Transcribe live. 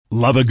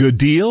Love a good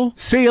deal?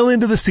 Sail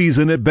into the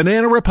season at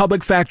Banana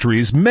Republic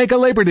Factory's Mega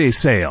Labor Day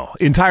Sale.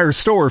 Entire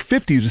store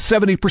 50 to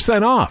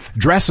 70% off.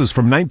 Dresses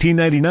from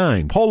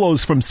 $19.99.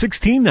 Polos from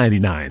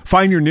 $16.99.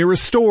 Find your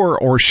nearest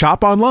store or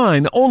shop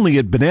online only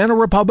at Banana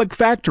Republic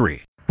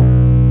Factory.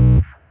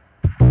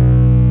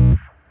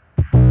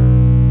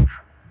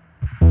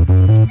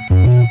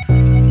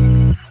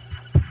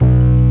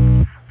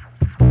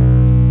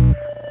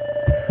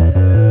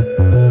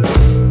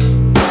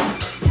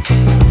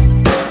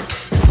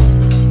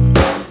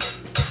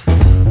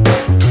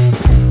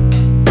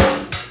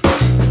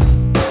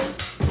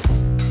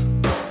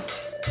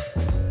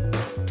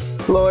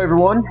 Hello,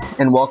 everyone,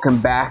 and welcome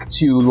back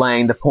to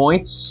Laying the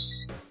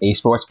Points, a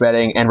sports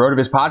betting and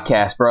RotoViz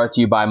podcast brought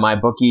to you by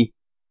MyBookie.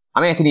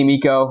 I'm Anthony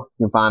Amico.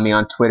 You can find me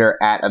on Twitter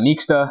at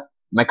Amixta.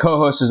 My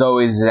co-host, as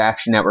always, is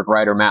Action Network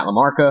writer Matt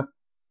LaMarca.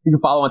 You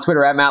can follow on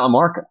Twitter at Matt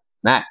LaMarca.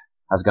 Matt,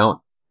 how's it going?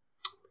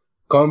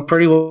 Going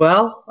pretty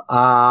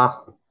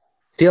well.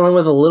 Dealing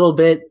with a little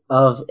bit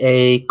of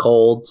a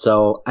cold,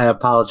 so I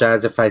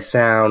apologize if I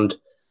sound,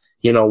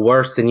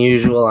 worse than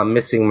usual. I'm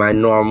missing my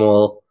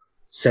normal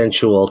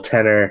sensual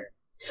tenor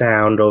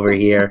sound over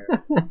here.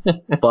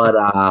 But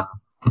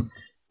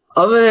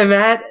other than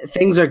that,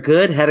 things are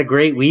good. Had a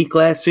great week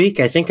last week.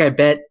 I think I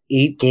bet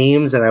 8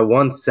 games and I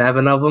won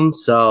 7 of them.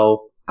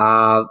 So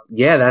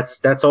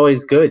that's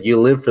always good. You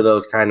live for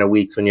those kind of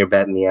weeks when you're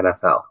betting the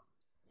NFL.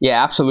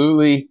 Yeah,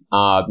 absolutely.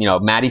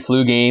 Matty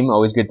flu game,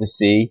 always good to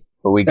see.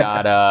 But we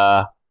got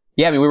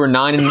we were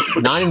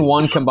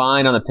 9-1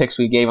 combined on the picks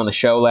we gave on the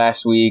show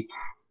last week.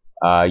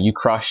 You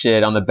crushed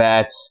it on the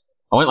bets.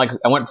 I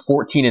went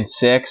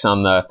 14-6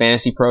 on the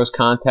Fantasy Pros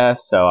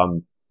contest, so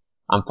I'm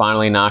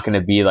finally not going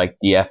to be like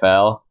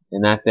DFL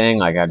in that thing.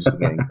 Like, I'm just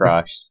getting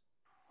crushed.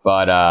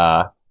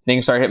 But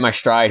things started hitting my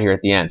stride here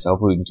at the end, so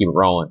hopefully we can keep it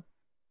rolling.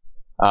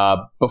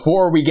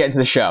 Before we get into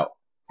the show,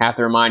 I have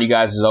to remind you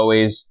guys, as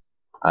always,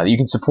 that you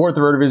can support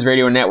the RotoViz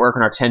Radio Network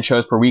and our 10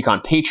 shows per week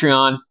on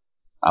Patreon.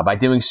 By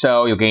doing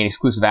so, you'll gain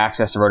exclusive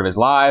access to RotoViz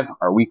Live,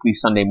 our weekly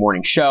Sunday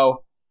morning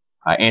show.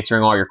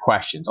 Answering all your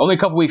questions. Only a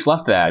couple weeks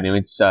left of that. I mean,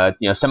 it's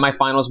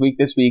semifinals week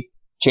this week,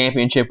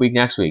 championship week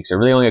next week. So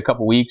really only a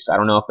couple weeks. I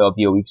don't know if there'll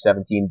be a week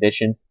 17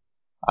 edition.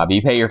 But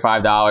you pay your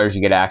 $5, you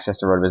get access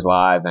to RotoViz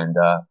Live, and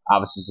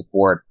obviously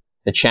support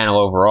the channel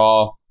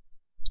overall.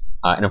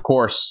 And of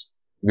course,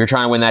 if you're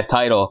trying to win that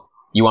title,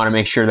 you want to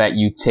make sure that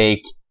you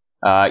take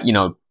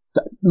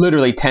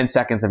literally 10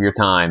 seconds of your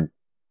time,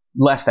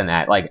 less than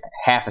that, like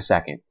half a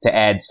second, to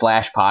add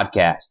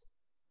 /podcast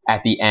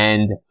at the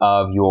end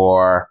of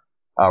your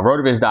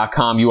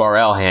rotoviz.com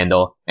URL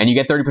handle, and you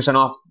get 30%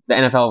 off the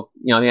NFL,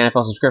 the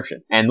NFL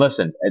subscription. And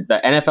listen, the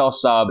NFL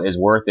sub is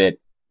worth it,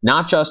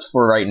 not just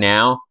for right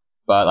now,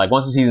 but like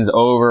once the season's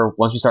over,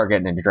 once we start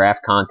getting into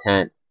draft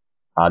content,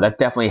 that's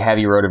definitely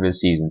heavy RotoViz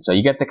season. So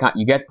you get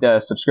the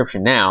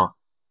subscription now,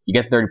 you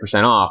get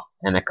 30% off,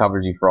 and that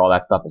covers you for all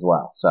that stuff as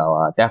well.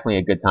 So definitely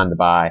a good time to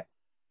buy,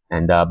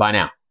 and buy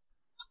now.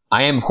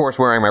 I am, of course,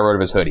 wearing my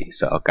RotoViz hoodie,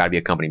 so got to be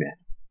a company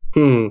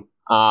man.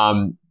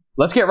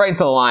 Let's get right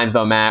into the lines,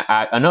 though, Matt.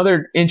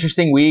 Another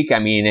interesting week. I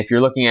mean, if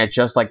you're looking at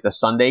just like the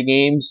Sunday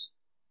games,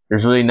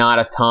 there's really not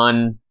a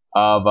ton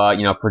of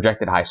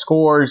projected high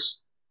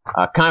scores.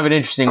 Kind of an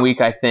interesting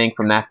week, I think,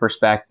 from that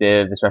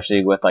perspective,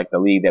 especially with like the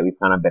league that we've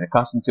kind of been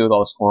accustomed to with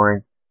all the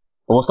scoring.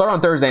 But we'll start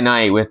on Thursday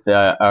night with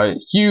a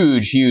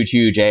huge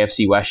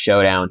AFC West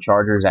showdown.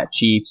 Chargers at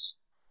Chiefs.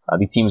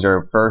 The teams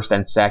are first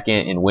and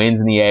second in wins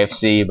in the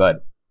AFC,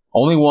 but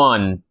only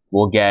one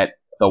will get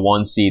the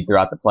 1 seed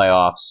throughout the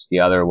playoffs.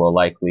 The other will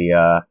likely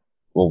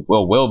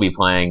will be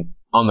playing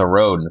on the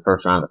road in the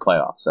first round of the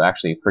playoffs. So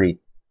actually a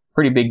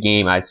pretty big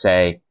game, I'd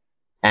say.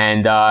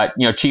 And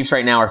Chiefs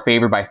right now are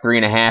favored by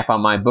 3.5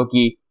 on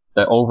MyBookie.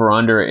 The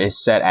over/under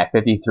is set at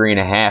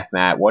 53.5.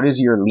 Matt, what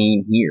is your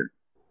lean here?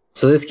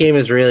 So this game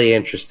is really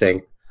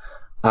interesting.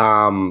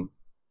 I'm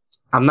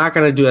not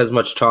going to do as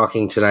much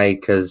talking tonight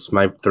because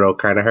my throat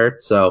kind of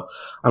hurts. So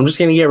I'm just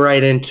going to get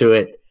right into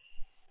it.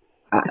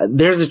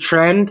 There's a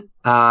trend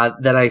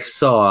that I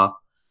saw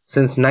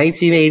since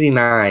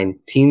 1989,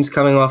 teams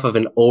coming off of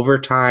an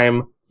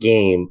overtime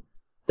game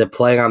that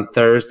play on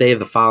Thursday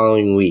the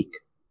following week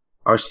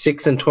are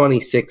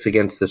 6-26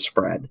 against the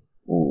spread.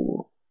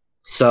 Ooh.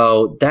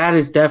 So that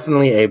is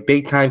definitely a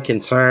big time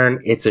concern.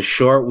 It's a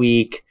short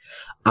week.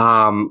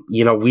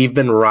 We've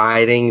been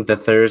riding the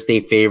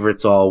Thursday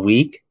favorites all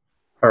week,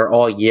 or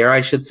all year,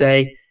 I should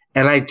say.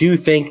 And I do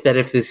think that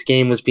if this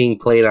game was being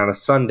played on a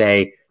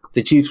Sunday,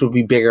 the Chiefs would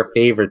be bigger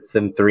favorites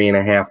than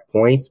 3.5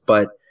 points,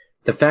 but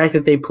the fact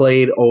that they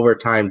played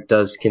overtime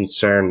does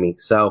concern me.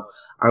 So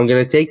I'm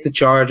going to take the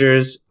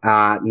Chargers,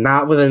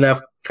 not with enough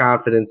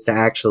confidence to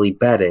actually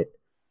bet it,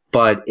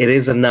 but it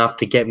is enough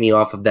to get me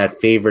off of that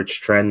favorites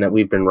trend that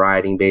we've been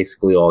riding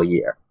basically all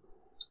year.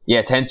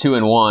 Yeah,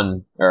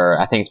 10-2-1,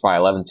 or I think it's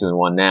probably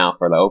 11-2-1 now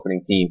for the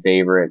opening team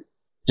favorite.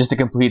 Just a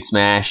complete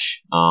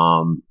smash.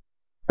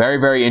 Very,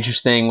 very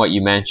interesting what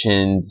you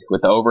mentioned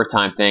with the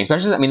overtime thing.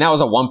 Especially, I mean, that was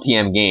a 1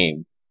 p.m.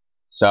 game.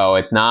 So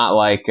it's not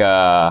like,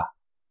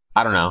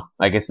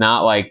 it's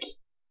not like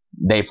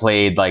they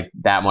played like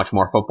that much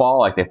more football.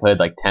 Like they played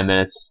like 10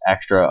 minutes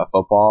extra of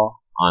football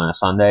on a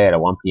Sunday at a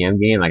 1 p.m.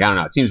 game. Like, I don't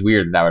know. It seems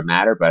weird that would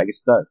matter, but I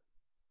guess it does.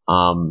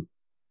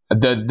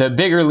 The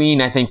bigger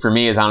lean, I think, for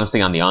me is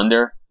honestly on the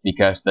under,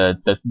 because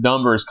the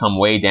numbers come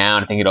way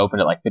down. I think it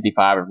opened at like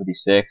 55 or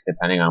 56,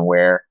 depending on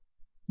where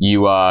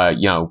you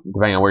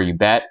depending on where you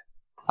bet.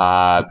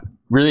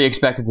 Really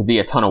expect it to be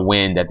a ton of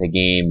wind at the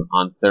game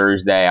on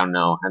Thursday. I don't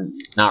know. I'm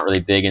not really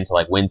big into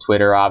like wind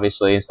Twitter,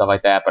 obviously, and stuff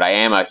like that, but I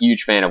am a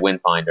huge fan of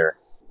Windfinder.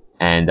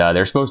 And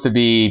they're supposed to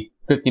be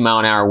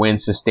 50-mile-an-hour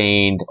winds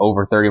sustained,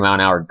 over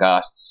 30-mile-an-hour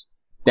gusts.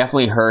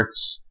 Definitely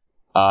hurts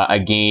a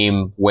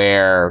game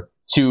where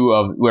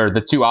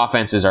the two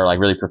offenses are like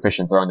really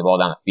proficient throwing the ball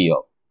down the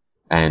field.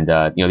 And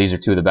these are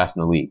two of the best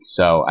in the league.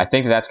 So I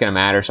think that's going to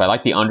matter. So I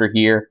like the under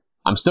here.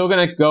 I'm still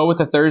going to go with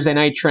the Thursday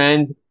night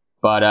trend,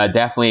 but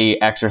definitely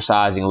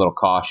exercising a little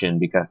caution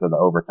because of the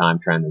overtime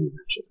trend that you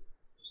mentioned.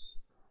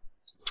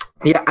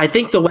 Yeah, I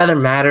think the weather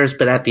matters,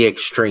 but at the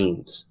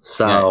extremes.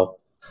 So,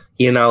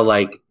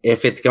 like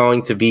if it's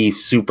going to be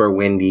super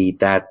windy,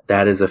 that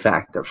is a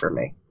factor for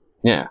me.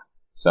 Yeah.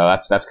 So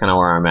that's kind of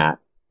where I'm at.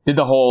 Did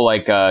the whole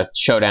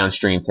showdown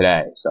stream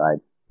today, so I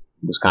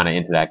was kind of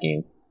into that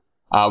game.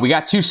 We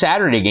got 2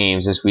 Saturday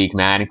games this week,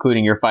 Matt,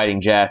 including your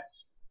Fighting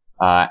Jets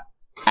at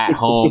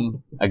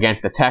home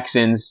against the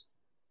Texans.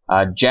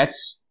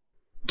 Jets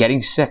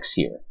getting 6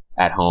 here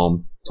at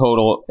home.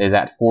 Total is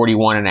at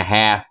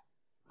 41.5.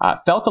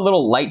 Felt a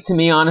little light to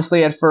me,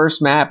 honestly, at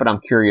first, Matt, but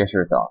I'm curious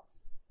your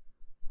thoughts.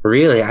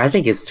 Really? I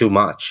think it's too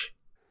much.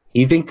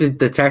 You think that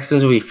the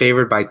Texans would be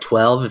favored by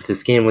 12 if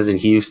this game was in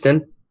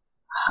Houston?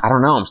 I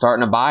don't know. I'm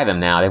starting to buy them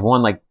now. They've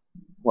won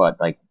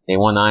they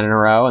won 9 in a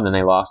row and then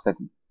they lost to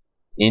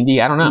Indy.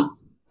 I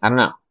don't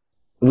know.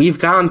 We've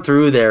gone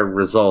through their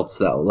results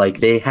though. Like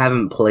they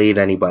haven't played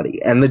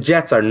anybody and the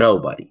Jets are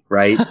nobody,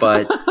 right?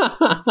 But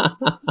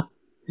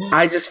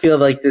I just feel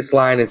like this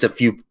line is a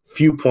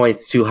few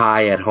points too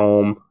high at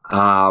home.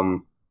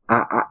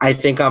 I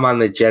think I'm on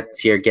the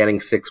Jets here getting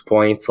 6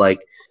 points.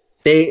 Like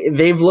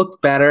they've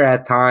looked better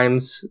at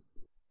times.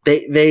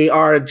 They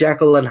are a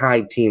Jekyll and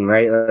Hyde team,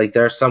 right? Like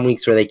there are some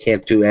weeks where they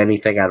can't do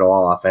anything at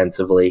all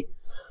offensively,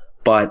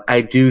 but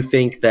I do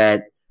think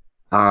that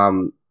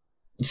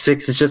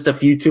 6 is just a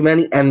few too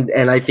many, and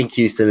I think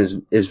Houston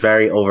is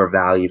very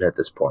overvalued at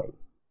this point.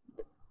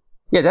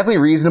 Yeah, definitely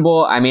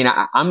reasonable. I mean,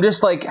 I'm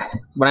just like,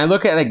 when I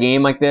look at a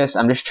game like this,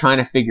 I'm just trying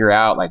to figure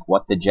out like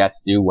what the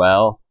Jets do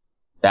well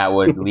that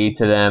would lead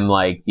to them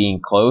like being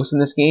close in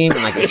this game,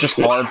 and like it's just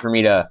hard for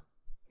me to.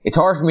 It's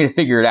hard for me to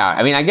figure it out.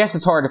 I mean, I guess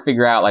it's hard to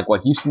figure out like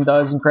what Houston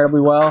does incredibly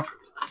well,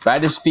 but I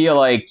just feel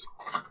like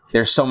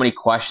there's so many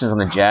questions on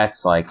the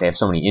Jets. Like they have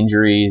so many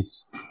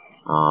injuries.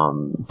 I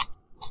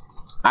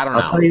don't know.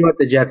 I'll tell you what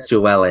the Jets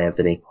do well,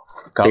 Anthony.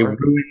 They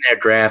ruin their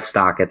draft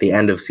stock at the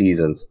end of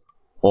seasons.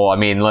 Well, I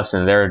mean,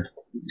 listen, they're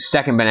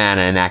second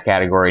banana in that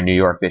category in New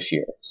York this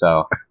year,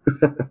 so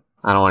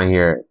I don't want to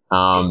hear it.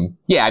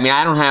 Yeah, I mean,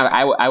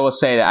 I will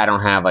say that I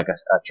don't have like a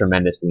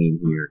tremendous lean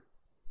here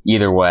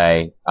either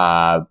way.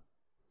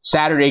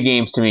 Saturday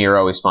games to me are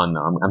always fun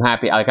though. I'm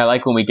happy. Like I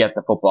like when we get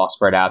the football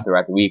spread out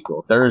throughout the week. A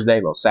little Thursday, a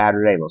little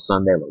Saturday, a little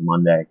Sunday, a little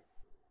Monday.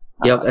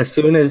 Yep. As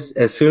soon as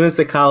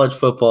the college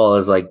football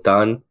is like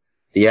done,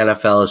 the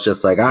NFL is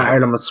just like, all right,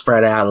 I'm gonna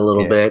spread out a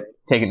little bit,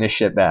 taking this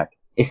shit back,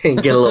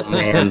 and get a little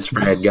man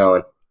spread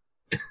going.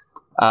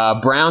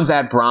 Browns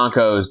at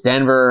Broncos.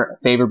 Denver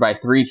favored by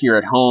 3 here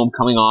at home,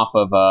 coming off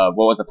of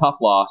what was a tough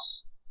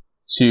loss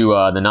to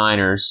the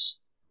Niners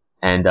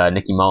and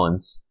Nicky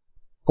Mullins.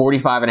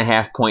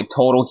 45.5 point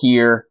total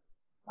here.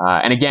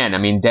 And again, I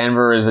mean,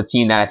 Denver is a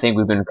team that I think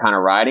we've been kind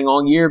of riding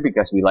all year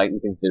because we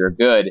think they're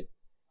good.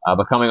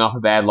 But coming off a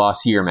bad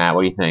loss here, Matt,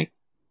 what do you think?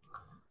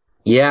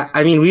 Yeah,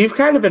 I mean, we've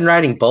kind of been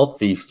riding both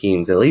these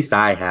teams. At least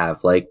I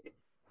have. Like,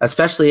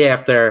 especially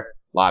after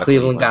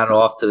Cleveland got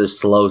off to the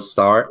slow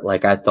start.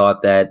 Like, I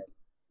thought that,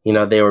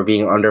 they were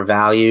being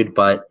undervalued.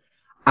 But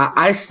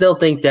I still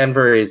think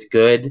Denver is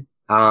good.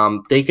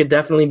 They could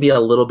definitely be a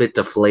little bit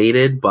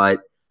deflated,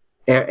 but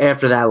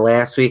after that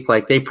last week,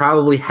 like they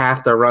probably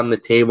have to run the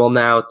table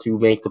now to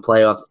make the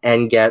playoffs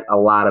and get a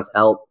lot of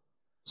help.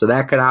 So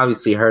that could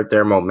obviously hurt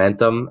their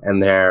momentum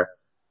and their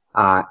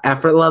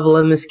effort level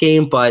in this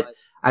game. But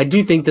I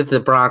do think that the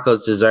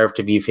Broncos deserve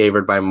to be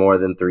favored by more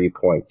than 3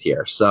 points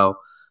here. So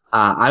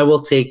I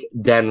will take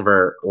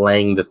Denver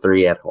laying the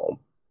 3 at home.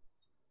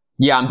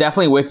 Yeah, I'm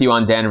definitely with you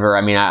on Denver.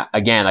 I mean,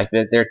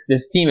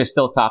 this team is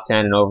still top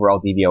 10 in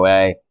overall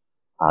DVOA.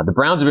 The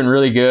Browns have been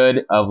really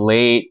good of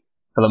late.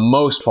 For the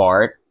most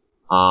part,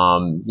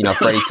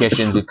 Freddie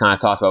Kitchens, we've kind of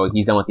talked about what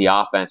he's done with the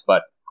offense,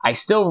 but I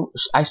still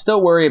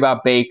worry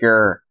about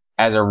Baker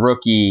as a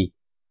rookie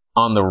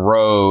on the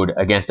road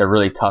against a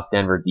really tough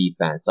Denver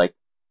defense. Like,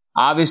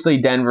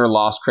 obviously Denver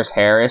lost Chris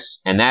Harris,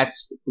 and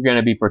that's going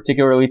to be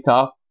particularly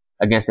tough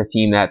against a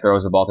team that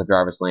throws the ball to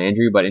Jarvis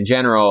Landry. But in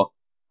general,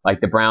 like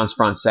the Broncos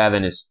front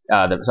seven is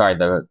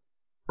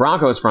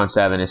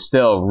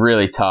still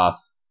really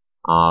tough.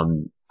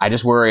 I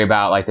just worry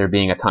about like there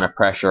being a ton of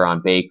pressure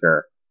on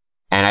Baker.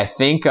 And I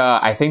think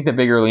the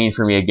bigger lean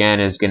for me again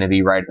is going to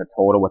be right at the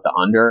total with the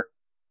under.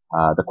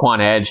 The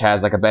Quant Edge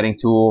has like a betting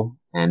tool,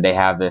 and they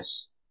have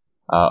this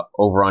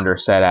over-under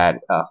set at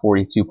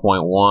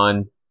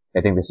 42.1.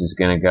 I think this is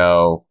going to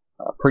go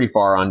pretty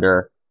far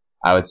under,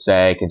 I would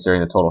say,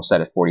 considering the total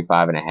set at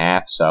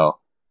 45.5. So,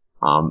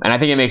 and I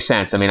think it makes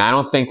sense. I mean, I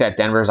don't think that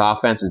Denver's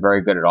offense is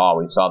very good at all.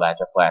 We saw that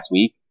just last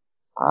week.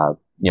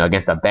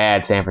 Against a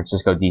bad San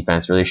Francisco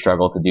defense, really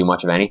struggled to do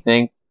much of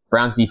anything.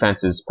 Browns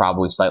defense is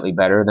probably slightly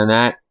better than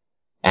that.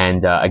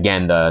 And,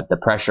 again, the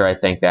pressure I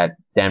think that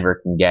Denver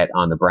can get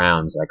on the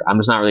Browns, like, I'm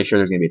just not really sure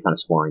there's going to be a ton of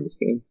scoring in this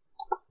game.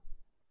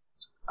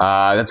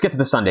 Let's get to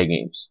the Sunday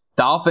games.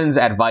 Dolphins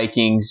at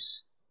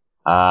Vikings.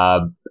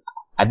 The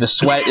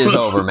sweat is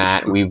over,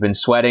 Matt. We've been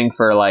sweating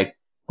for like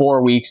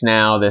 4 weeks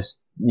now.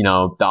 This,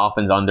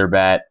 Dolphins under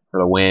bet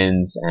for the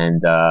wins,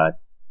 and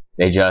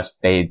they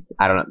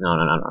don't know.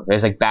 No. They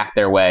just like back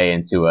their way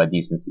into a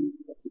decent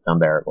season. It's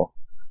unbearable.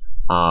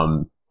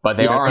 But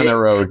they are on the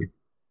road.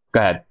 Go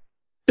ahead.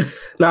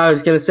 No, I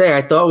was going to say,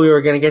 I thought we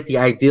were going to get the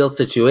ideal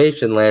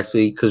situation last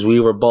week because we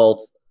were both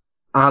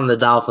on the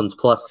Dolphins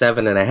plus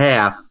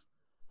 7.5,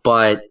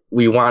 but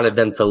we wanted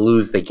them to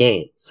lose the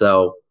game.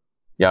 So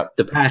yep.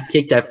 The Pats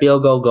kick that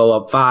field goal, go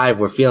up 5.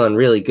 We're feeling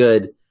really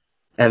good.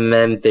 And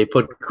then they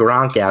put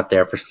Gronk out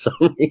there for some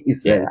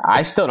reason. Yeah,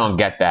 I still don't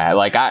get that.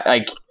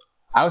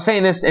 I was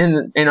saying this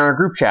in our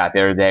group chat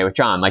the other day with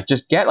John. Like,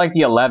 just get like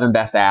the 11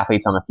 best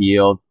athletes on the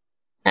field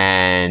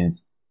and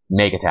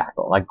make a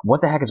tackle. Like,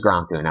 what the heck is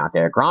Gronk doing out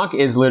there? Gronk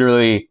is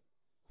literally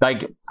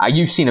like,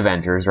 you've seen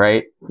Avengers,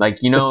 right? Like,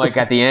 like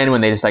at the end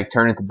when they just like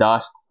turn into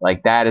dust,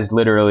 like that is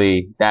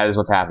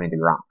what's happening to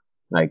Gronk.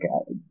 Like,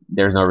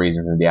 there's no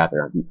reason for him to be out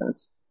there on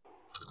defense.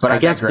 But I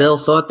guess Bill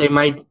thought they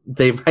might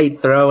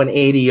throw an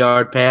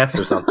 80-yard pass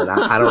or something.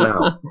 I don't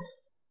know.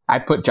 I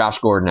put Josh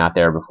Gordon out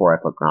there before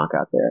I put Gronk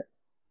out there.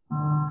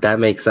 That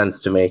makes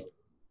sense to me.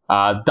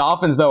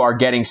 Dolphins, though, are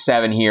getting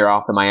 7 here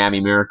off the Miami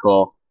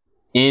Miracle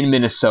in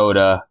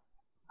Minnesota.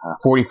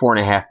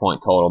 44.5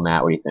 point total.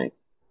 Matt, what do you think?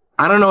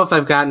 I don't know if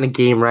I've gotten a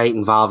game right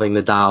involving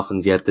the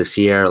Dolphins yet this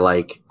year,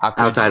 like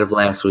outside of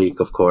last week,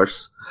 of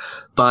course.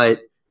 But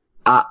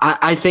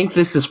I think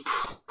this is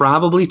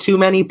probably too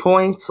many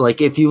points.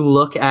 Like, if you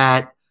look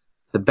at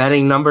the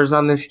betting numbers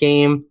on this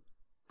game,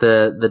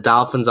 the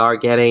Dolphins are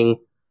getting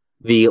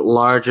the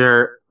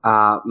larger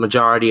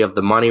majority of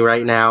the money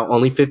right now.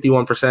 Only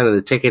 51% of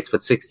the tickets,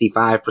 but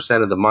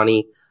 65% of the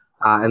money.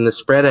 And the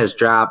spread has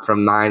dropped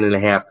from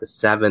 9.5 to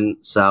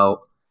 7.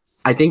 So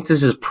I think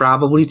this is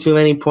probably too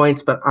many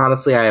points, but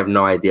honestly, I have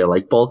no idea.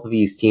 Like, both of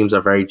these teams are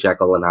very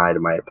Jekyll and Hyde,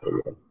 in my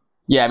opinion.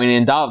 Yeah, I mean,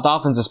 in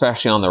Dolphins,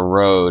 especially on the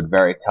road,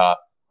 very tough.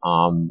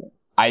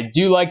 I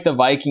do like the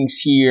Vikings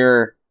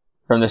here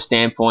from the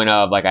standpoint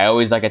of, like, I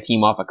always like a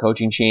team off a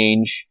coaching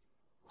change.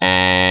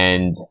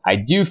 And I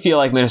do feel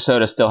like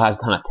Minnesota still has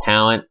a ton of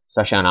talent,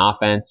 especially on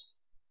offense.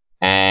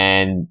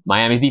 And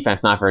Miami's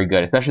defense not very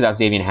good, especially without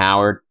Xavier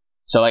Howard.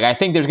 So, like, I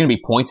think there's going to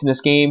be points in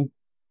this game.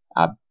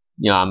 I'm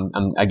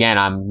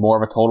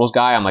more of a totals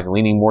guy. I'm like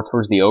leaning more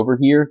towards the over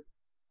here.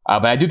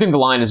 But I do think the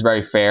line is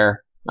very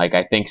fair. Like,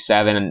 I think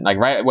 7, and like,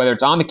 right, whether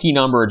it's on the key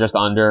number or just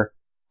under,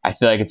 I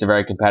feel like it's a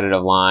very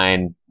competitive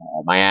line.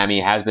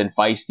 Miami has been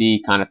feisty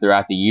kind of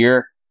throughout the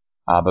year.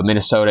 But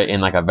Minnesota in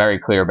like a very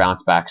clear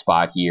bounce back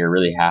spot here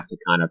really have to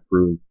kind of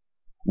prove,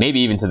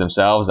 maybe even to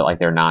themselves, that like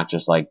they're not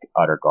just like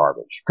utter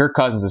garbage. Kirk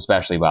Cousins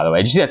especially, by the way.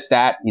 Did you see that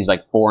stat? He's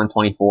like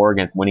 4-24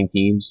 against winning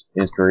teams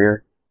in his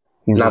career.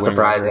 Not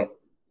surprising.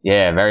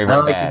 Yeah, very, very bad.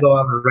 I like to go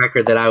on the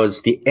record that I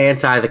was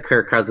the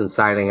Kirk Cousins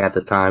signing at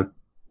the time.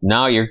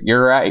 No, you're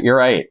right. You're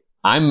right.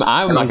 I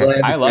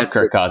love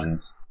Kirk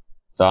Cousins,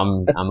 so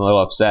I'm a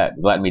little upset.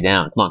 He's letting me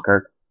down. Come on,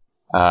 Kirk.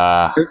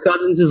 Kirk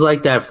Cousins is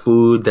like that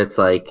food that's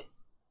like,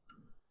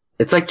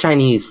 it's like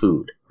Chinese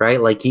food, right?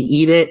 Like, you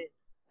eat it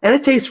and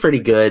it tastes pretty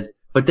good,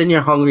 but then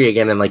you're hungry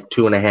again in like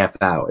 2.5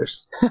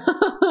 hours.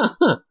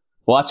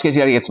 Well, that's because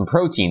you got to get some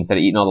protein instead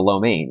of eating all the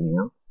lo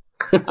mein,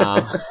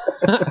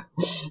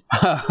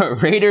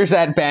 Raiders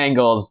at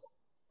Bengals.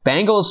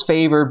 Bengals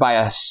favored by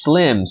a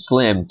slim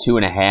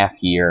 2.5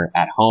 here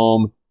at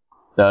home.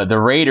 The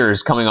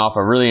Raiders coming off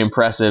a really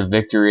impressive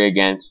victory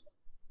against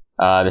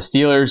the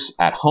Steelers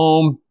at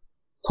home.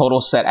 Total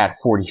set at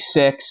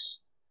 46.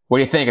 What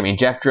do you think? I mean,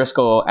 Jeff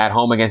Driscoll at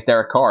home against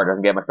Derek Carr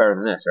doesn't get much better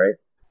than this, right?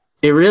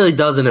 It really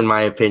doesn't, in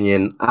my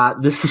opinion.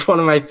 This is one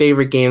of my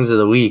favorite games of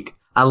the week.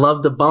 I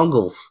love the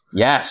Bungles.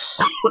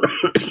 Yes.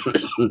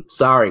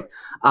 Sorry.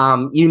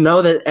 You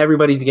know that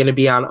everybody's going to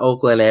be on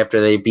Oakland after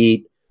they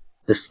beat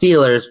the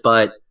Steelers,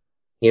 but,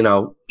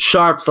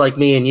 sharps like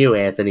me and you,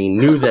 Anthony,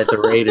 knew that the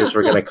Raiders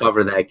were going to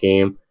cover that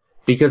game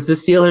because the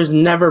Steelers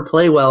never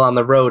play well on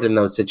the road in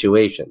those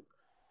situations.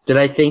 Did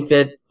I think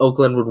that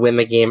Oakland would win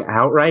the game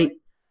outright?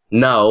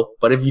 No,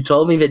 but if you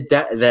told me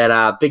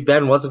that Big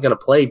Ben wasn't going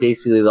to play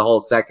basically the whole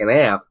second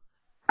half,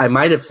 I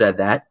might have said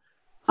that.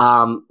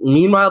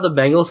 Meanwhile, the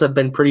Bengals have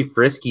been pretty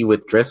frisky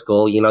with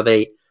Driscoll.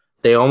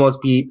 They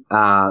almost beat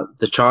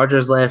the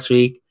Chargers last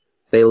week.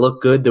 They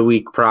looked good the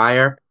week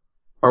prior.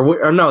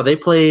 Or no, they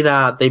played.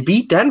 They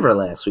beat Denver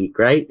last week,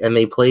 right? And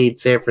they played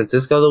San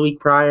Francisco the week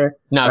prior.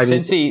 No,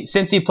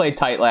 Cincy played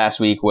tight last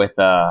week with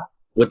the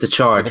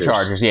Chargers. The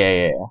Chargers,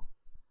 yeah.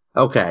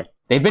 Okay,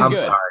 they've been I'm good.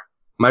 Sorry,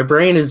 my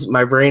brain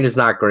is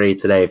not great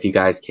today. If you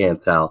guys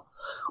can't tell,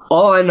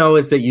 all I know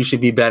is that you should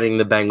be betting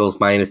the Bengals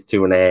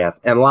 -2.5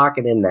 and lock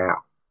it in now.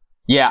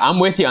 Yeah, I'm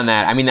with you on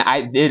that. I mean,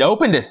 it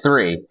opened at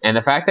 3, and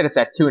the fact that it's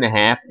at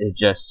 2.5 is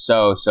just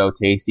so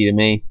tasty to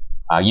me.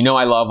 I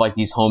love like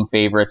these home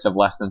favorites of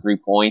less than 3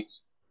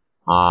 points.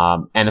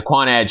 And the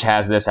Quant Edge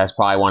has this as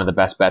probably one of the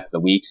best bets of the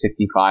week,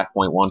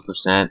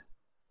 65.1%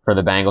 for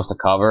the Bengals to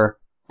cover.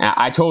 And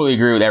I totally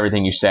agree with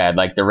everything you said.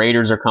 Like, the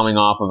Raiders are coming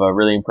off of a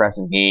really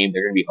impressive game.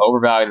 They're going to be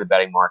overvalued in the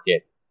betting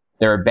market.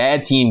 They're a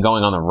bad team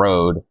going on the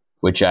road,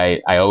 which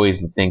I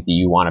always think that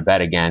you want to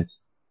bet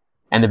against.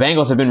 And the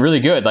Bengals have been really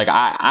good. Like,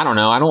 I don't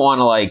know. I don't want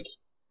to like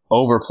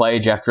overplay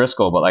Jeff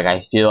Driscoll, but like,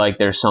 I feel like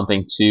there's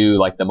something to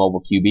like the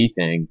mobile QB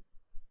thing.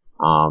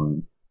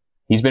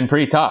 He's been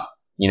pretty tough.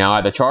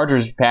 The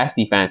Chargers pass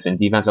defense and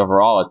defense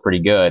overall is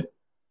pretty good.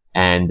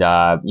 And,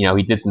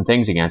 he did some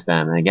things against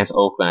them. And against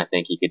Oakland, I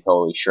think he could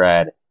totally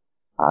shred.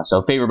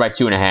 So favored by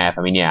 2.5.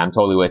 I mean, yeah, I'm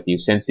totally with you.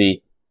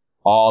 Cincy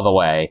all the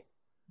way.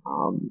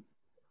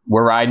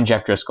 We're riding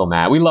Jeff Driscoll,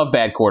 Matt. We love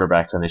bad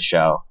quarterbacks on this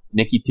show.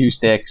 Nicky Two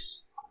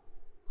Sticks.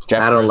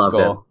 Jeff I don't Driscoll.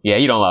 love him. Yeah,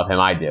 you don't love him.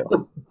 I do.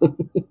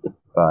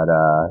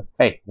 But,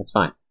 hey, that's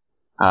fine.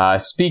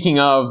 Speaking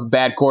of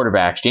bad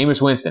quarterbacks,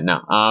 Jameis Winston.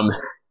 No,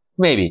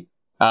 maybe.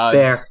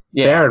 Fair.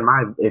 Yeah.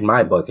 Fair in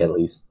my book, at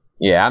least.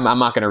 Yeah, I'm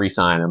not going to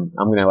re-sign him.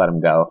 I'm going to let him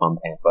go if I'm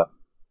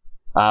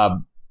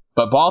Tampa.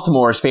 But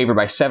Baltimore is favored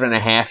by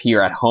 7.5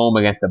 here at home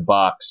against the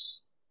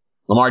Bucs.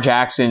 Lamar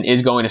Jackson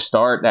is going to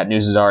start. That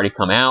news has already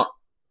come out.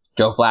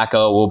 Joe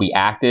Flacco will be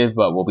active,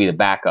 but will be the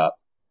backup.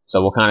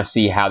 So we'll kind of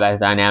see how that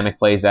dynamic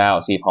plays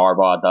out. See if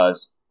Harbaugh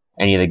does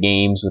any of the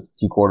games with the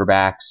two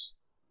quarterbacks.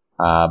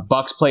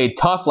 Bucs played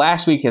tough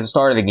last week at the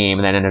start of the game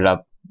and then ended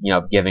up,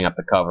 giving up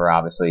the cover,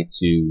 obviously,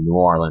 to New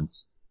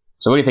Orleans.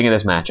 So what do you think of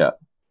this matchup?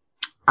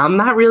 I'm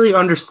not really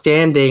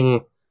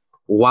understanding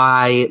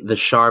why the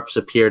Sharps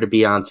appear to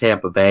be on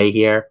Tampa Bay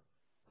here.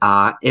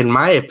 In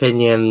my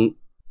opinion,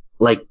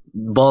 like,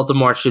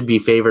 Baltimore should be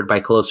favored by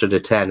closer to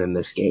 10 in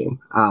this game.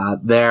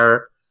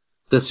 They're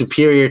the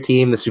superior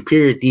team, the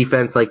superior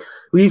defense. Like,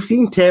 we've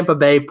seen Tampa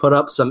Bay put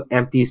up some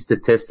empty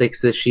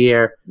statistics this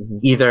year,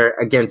 either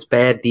against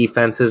bad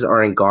defenses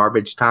or in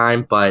garbage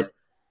time. But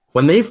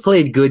when they've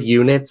played good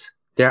units,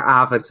 their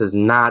offense has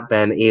not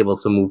been able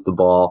to move the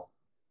ball.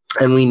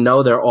 And we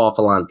know they're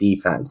awful on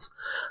defense.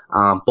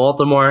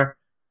 Baltimore,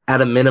 at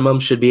a minimum,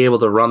 should be able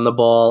to run the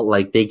ball.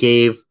 Like, they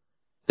gave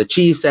the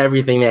Chiefs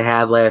everything they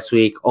had last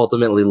week,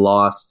 ultimately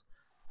lost.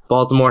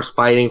 Baltimore's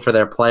fighting for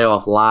their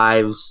playoff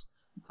lives.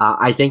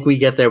 I think we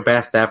get their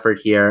best effort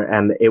here,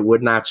 and it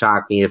would not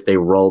shock me if they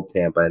rolled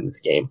Tampa in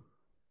this game.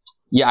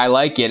 Yeah, I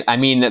like it. I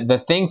mean, the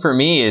thing for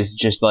me is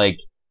just like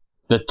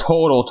the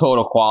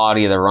total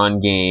quality of the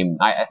run game.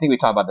 I think we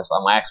talked about this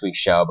on last week's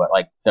show, but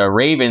like the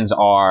Ravens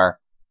are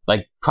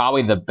like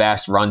probably the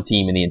best run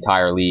team in the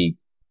entire league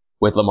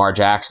with Lamar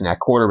Jackson at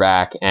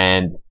quarterback,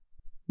 and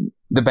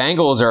the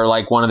Bengals are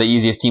like one of the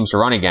easiest teams to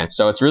run against.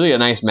 So it's really a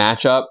nice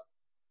matchup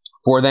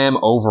for them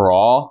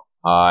overall.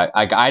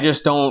 I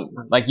just don't,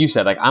 like you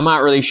said, like I'm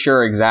not really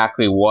sure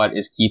exactly what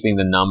is keeping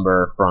the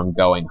number from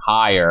going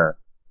higher.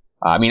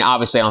 I mean,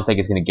 obviously I don't think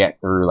it's going to get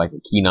through like a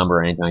key number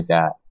or anything like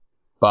that,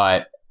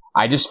 but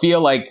I just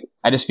feel like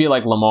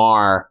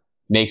Lamar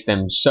makes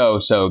them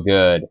so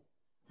good.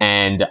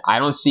 And I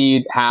don't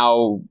see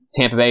how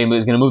Tampa Bay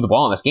is going to move the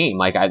ball in this game.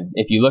 Like,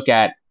 if you look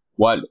at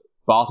what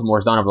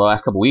Baltimore's done over the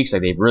last couple of weeks,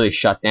 like they've really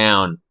shut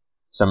down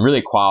some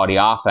really quality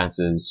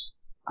offenses.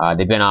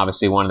 They've been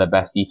obviously one of the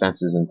best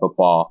defenses in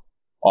football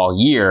all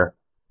year.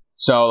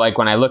 So, like,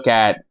 when I look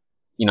at,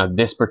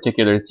 this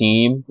particular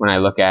team, when I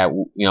look at,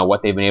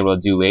 what they've been able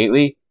to do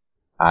lately,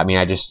 I mean,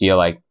 I just feel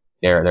like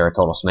they're a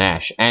total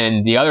smash.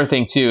 And the other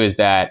thing too is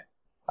that,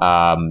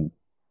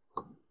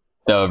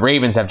 the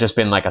Ravens have just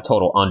been like a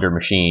total under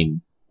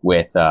machine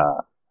with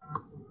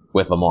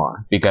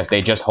Lamar because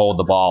they just hold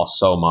the ball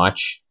so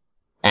much,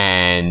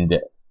 and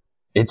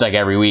it's like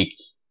every week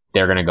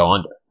they're going to go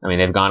under. I mean,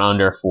 they've gone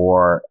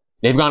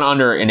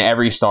under in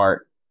every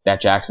start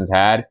that Jackson's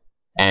had,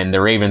 and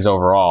the Ravens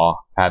overall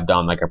have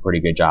done like a pretty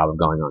good job of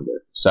going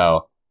under.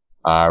 So,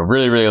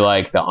 really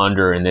like the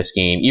under in this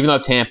game, even though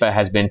Tampa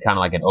has been kind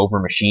of like an over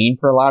machine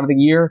for a lot of the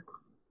year.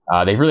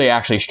 They've really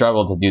actually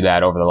struggled to do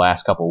that over the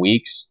last couple of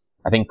weeks.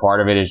 I think part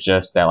of it is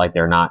just that like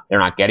they're not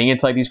getting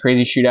into like these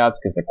crazy shootouts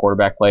because the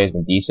quarterback play has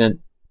been decent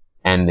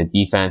and the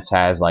defense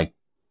has like,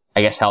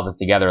 I guess, held it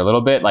together a little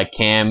bit. Like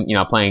Cam,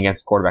 playing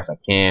against quarterbacks like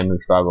Cam who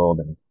struggled,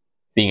 and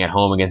being at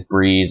home against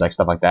Breeze, like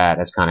stuff like that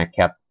has kind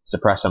of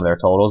suppressed some of their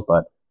totals.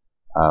 But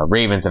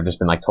Ravens have just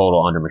been like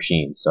total under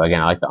machines. So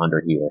again, I like the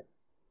under here.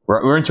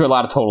 We're into a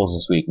lot of totals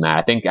this week, Matt.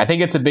 I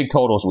think it's a big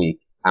totals week.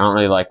 I don't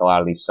really like a lot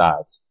of these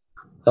sides.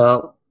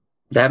 Well,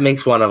 that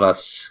makes one of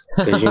us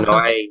because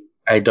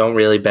I don't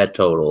really bet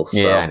totals. So.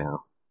 Yeah, I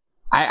know.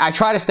 I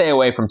try to stay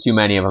away from too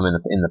many of them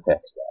in the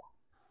picks,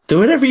 though. Do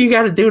whatever you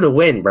got to do to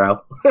win,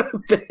 bro.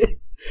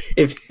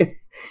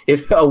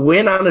 if a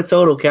win on a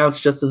total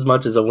counts just as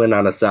much as a win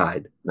on a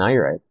side. No,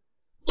 you're right.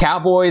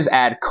 Cowboys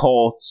at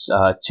Colts,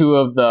 two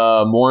of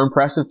the more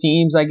impressive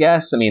teams, I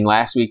guess. I mean,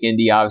 last week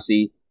Indy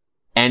obviously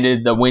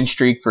ended the win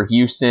streak for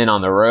Houston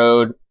on the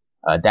road.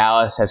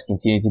 Dallas has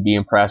continued to be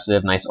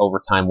impressive. Nice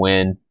overtime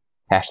win.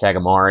 Hashtag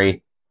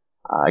Amari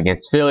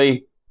against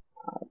Philly.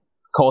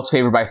 Colts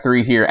favored by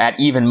 3 here at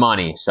even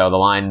money. So the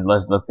line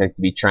does look like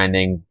to be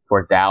trending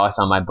towards Dallas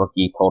on my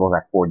bookie. Totals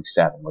at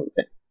 47. What do you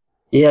think?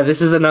 Yeah,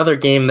 this is another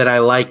game that I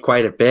like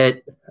quite a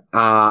bit.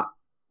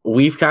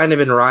 We've kind of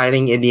been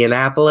riding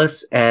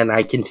Indianapolis, and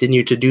I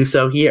continue to do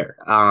so here.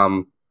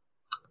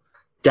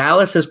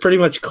 Dallas has pretty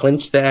much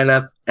clinched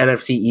the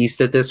NFC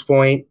East at this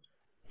point.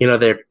 You know,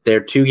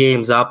 they're 2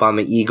 games up on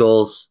the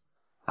Eagles.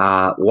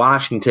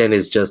 Washington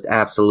is just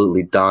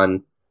absolutely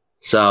done.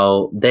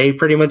 So they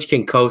pretty much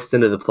can coast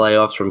into the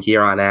playoffs from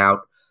here on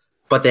out,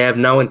 but they have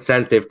no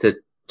incentive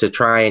to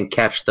try and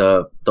catch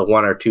the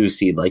 1 or 2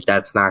 seed. Like,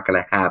 that's not going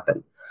to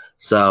happen.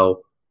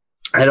 So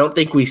I don't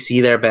think we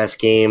see their best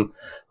game.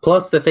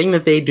 Plus, the thing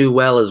that they do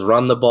well is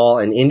run the ball,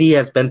 and Indy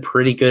has been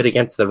pretty good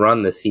against the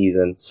run this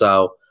season.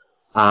 So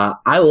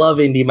I love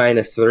Indy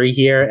 -3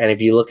 here, and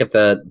if you look at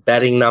the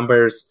betting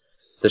numbers,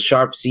 the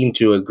sharps seem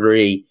to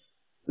agree.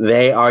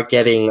 They are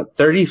getting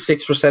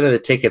 36% of the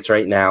tickets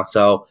right now,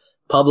 so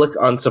public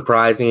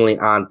unsurprisingly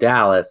on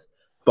Dallas,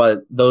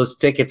 but those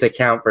tickets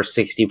account for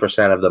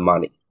 60% of the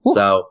money. Ooh.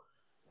 So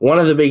one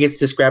of the biggest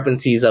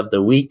discrepancies of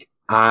the week.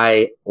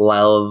 I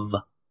love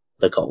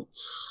the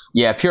Colts.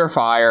 Yeah, pure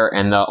fire.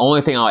 And the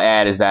only thing I'll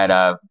add is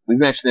that we've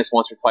mentioned this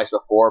once or twice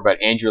before,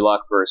 but Andrew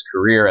Luck for his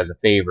career as a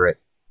favorite,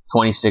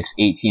 26,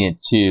 18, and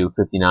 2,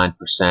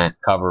 59%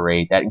 cover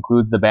rate. That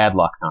includes the bad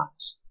luck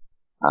times.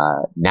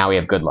 Now we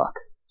have good luck.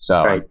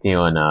 So right. I'm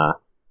feeling,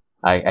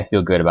 I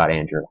feel good about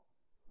Andrew.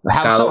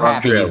 I'm so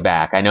happy he's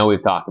back. I know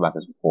we've talked about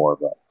this before,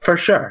 but for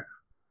sure.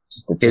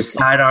 His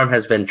sidearm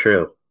has been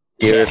true.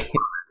 Dearest.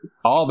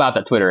 All about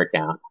that Twitter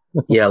account.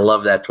 Yeah, I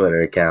love that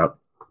Twitter account.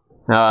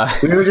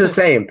 We were just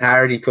saying,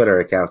 parody Twitter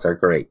accounts are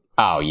great.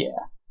 Oh yeah.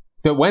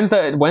 So when's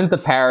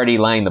the parody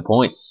laying the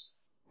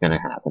points gonna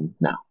happen?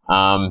 No.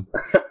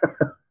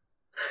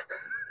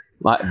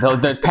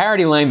 The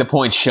parody laying the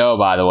points show,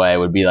 by the way,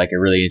 would be like a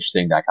really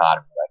interesting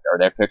dichotomy. Like, are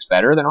their picks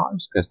better than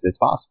ours? Because it's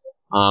possible.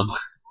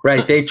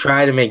 Right. They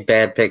try to make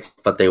bad picks,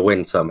 but they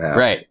win somehow.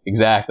 Right.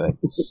 Exactly.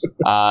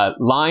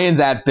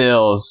 Lions at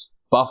Bills.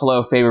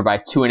 Buffalo favored by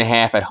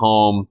 2.5 at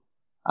home.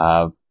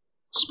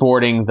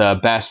 Sporting the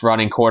best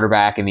running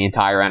quarterback in the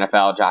entire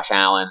NFL, Josh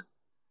Allen,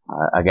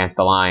 against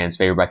the Lions,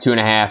 favored by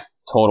 2.5,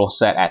 total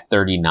set at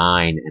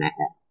 39.5.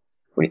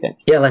 What do you think?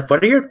 Yeah, like,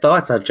 what are your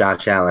thoughts on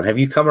Josh Allen? Have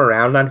you come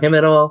around on him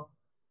at all?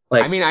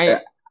 Like, I mean,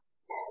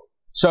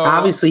 so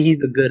obviously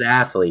he's a good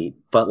athlete,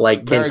 but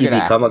like, can he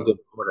become a good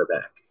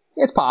quarterback?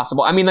 It's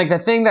possible. I mean, like, the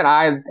thing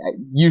that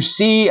you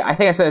see, I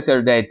think I said this the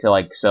other day to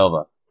like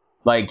Silva,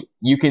 like,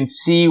 you can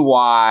see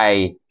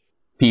why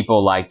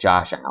people like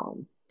Josh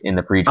Allen in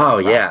the pre-draft. Oh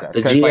yeah,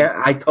 the GM. Like,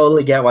 I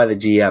totally get why the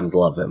GMs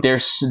love him.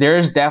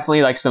 There's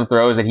definitely like some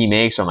throws that he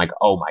makes where I'm like,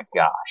 oh my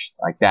gosh,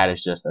 like that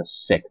is just a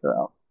sick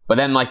throw. But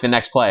then like the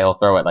next play, he'll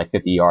throw it like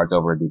 50 yards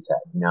over a dude's head.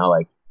 You know,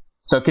 like,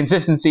 so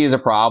consistency is a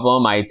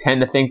problem. I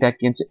tend to think that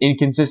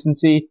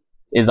inconsistency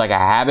is like a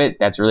habit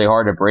that's really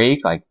hard to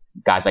break. Like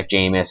guys like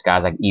Jameis,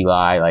 guys like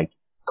Eli, like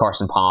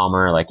Carson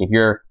Palmer. Like if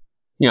you're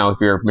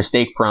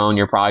mistake prone,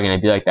 you're probably going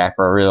to be like that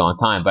for a really long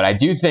time. But I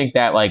do think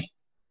that like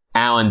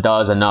Allen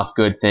does enough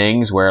good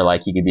things where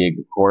like he could be a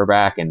good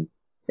quarterback, and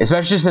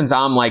especially since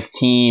I'm like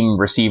team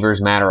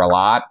receivers matter a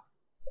lot.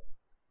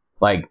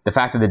 Like the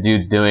fact that the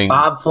dude's doing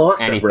Bob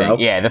Foster, anything, bro.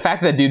 Yeah, the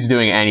fact that the dude's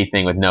doing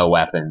anything with no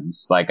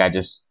weapons, like I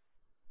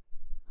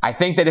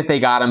think that if they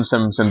got him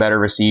some better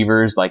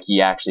receivers, like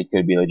he actually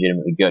could be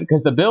legitimately good.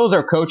 Because the Bills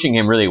are coaching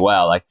him really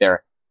well. Like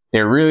they're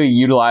really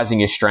utilizing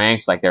his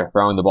strengths. Like they're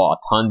throwing the ball a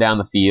ton down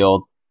the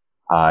field.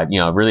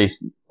 Really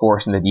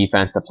forcing the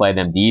defense to play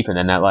them deep, and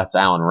then that lets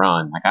Allen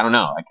run. Like I don't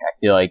know. Like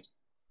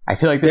I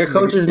feel like their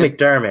coach is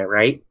McDermott,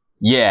 right?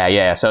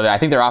 Yeah. So I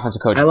think their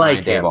offensive coach is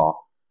Brian him. Daboll.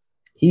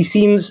 He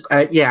seems,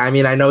 I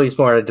mean, I know he's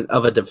more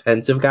of a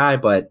defensive guy,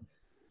 but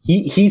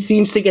he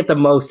seems to get the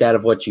most out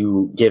of what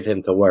you give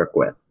him to work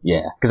with.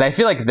 Yeah, because I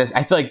feel like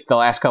the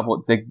last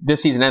couple,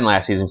 this season and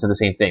last season said the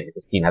same thing.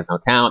 This team has no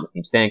talent. This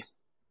team stinks.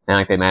 And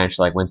like they managed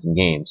to like win some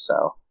games.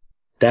 So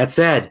that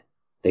said,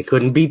 they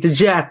couldn't beat the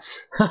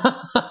Jets.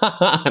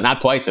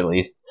 Not twice, at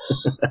least.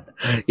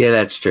 Yeah,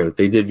 that's true.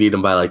 They did beat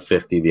them by like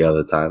 50 the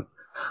other time.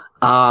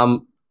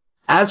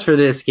 As for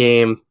this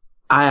game,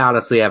 I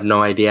honestly have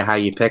no idea how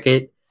you pick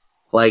it.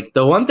 Like,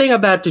 the one thing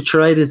about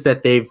Detroit is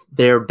that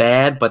they're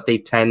bad, but they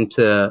tend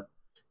to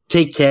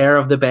take care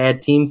of the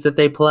bad teams that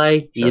they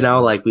play. Sure. You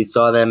know, like we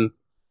saw them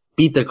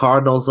beat the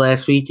Cardinals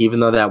last week, even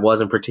though that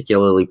wasn't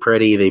particularly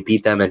pretty. They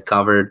beat them and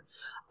covered.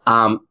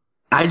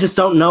 I just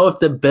don't know if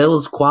the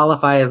Bills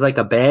qualify as like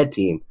a bad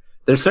team.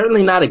 They're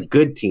certainly not a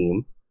good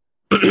team,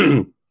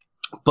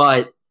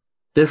 but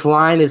this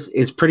line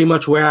is pretty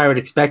much where I would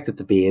expect it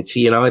to be. It's,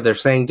 they're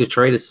saying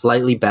Detroit is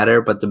slightly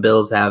better, but the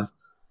Bills have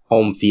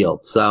home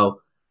field.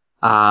 So,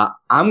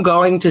 I'm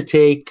going to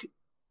take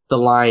the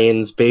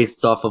Lions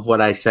based off of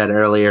what I said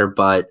earlier,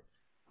 but,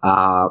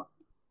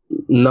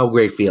 no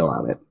great feel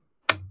on it.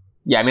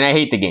 Yeah, I mean, I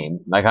hate the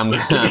game. Like, I'm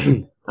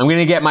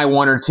gonna get my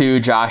 1 or 2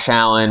 Josh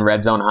Allen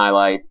red zone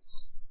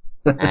highlights,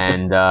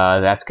 and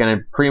that's gonna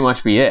pretty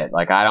much be it.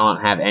 Like, I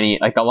don't have any.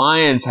 Like, the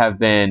Lions have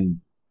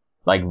been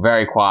like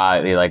very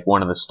quietly like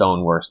one of the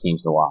stone worst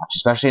teams to watch,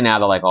 especially now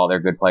that like all their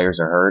good players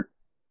are hurt,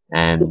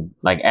 and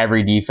like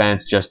every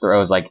defense just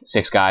throws like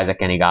 6 guys at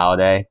Kenny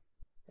Golladay,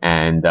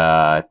 and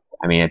I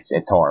mean,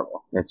 it's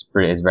horrible. It's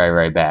very,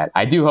 very bad.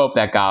 I do hope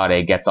that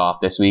Golladay gets off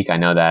this week. I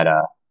know that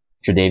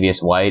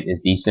Tre'Davious White is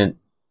decent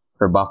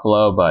for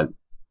Buffalo, but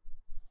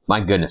my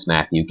goodness,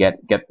 Matthew, get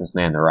this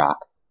man the rock.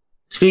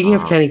 Speaking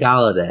of Kenny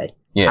Golladay,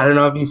 I don't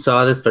know if you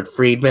saw this, but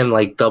Friedman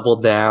like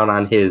doubled down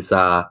on his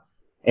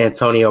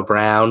Antonio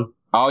Brown.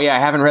 Oh yeah, I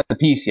haven't read the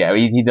piece yet.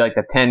 He did like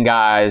the 10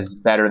 guys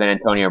better than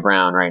Antonio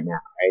Brown right now,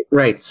 right?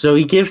 Right. So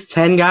he gives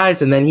 10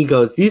 guys, and then he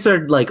goes, these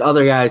are like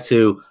other guys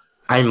who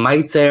I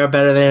might say are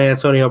better than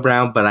Antonio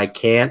Brown, but I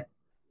can't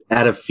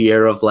out of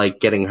fear of like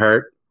getting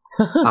hurt.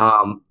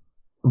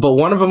 But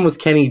one of them was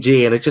Kenny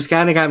G, and it just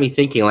kind of got me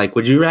thinking, like,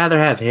 would you rather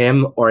have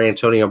him or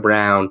Antonio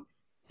Brown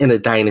in a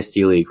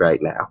dynasty league right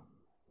now?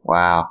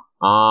 Wow.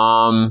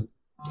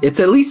 It's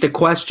at least a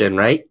question,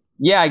 right?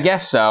 Yeah, I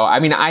guess so.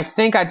 I mean, I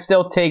think I'd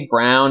still take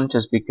Brown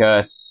just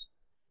because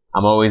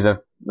I'm always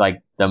the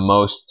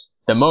most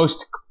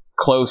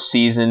close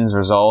seasons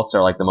results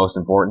are like the most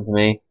important to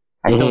me.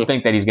 I still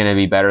think that he's going to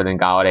be better than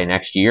Golladay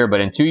next year,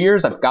 but in 2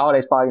 years,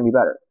 Galladay's probably going to be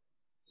better.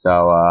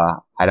 So,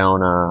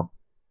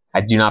 I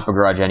do not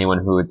begrudge anyone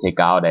who would take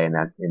Golladay in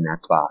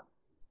that spot.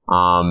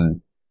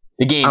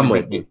 The game, I'm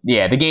with you.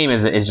 Yeah, the game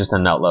is just a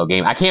nut low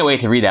game. I can't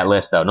wait to read that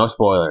list though. No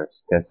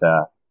spoilers, because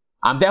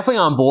I'm definitely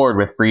on board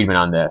with Friedman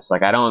on this.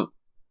 Like, I don't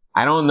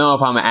know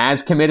if I'm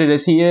as committed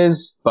as he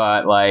is,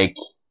 but like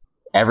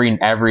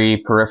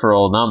every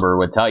peripheral number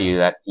would tell you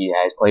that he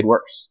has played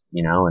worse,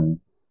 and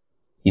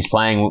he's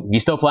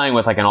still playing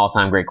with like an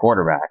all-time great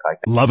quarterback. Like,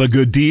 love a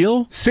good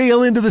deal?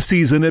 Sail into the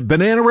season at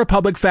Banana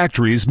Republic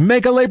Factory's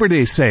Mega Labor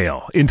Day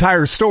Sale.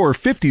 Entire store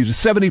 50 to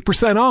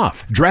 70%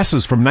 off.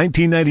 Dresses from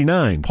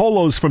 $19.99.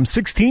 Polos from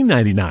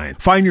 $16.99.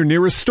 Find your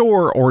nearest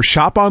store or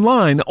shop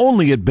online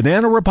only at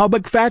Banana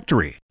Republic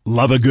Factory.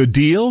 Love a good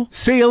deal?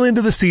 Sail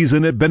into the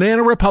season at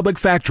Banana Republic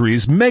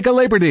Factory's Mega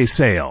Labor Day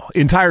Sale.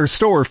 Entire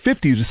store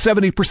 50 to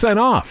 70%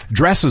 off.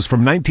 Dresses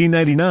from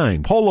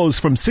 $19.99. Polos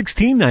from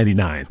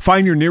 $16.99.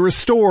 Find your nearest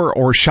store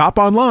or shop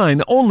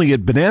online only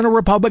at Banana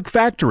Republic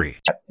Factory.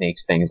 That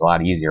makes things a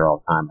lot easier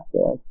all the time, I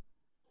feel like.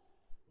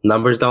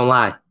 Numbers don't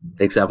lie,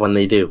 except when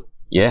they do.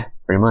 Yeah,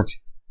 pretty much.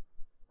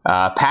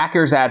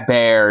 Packers at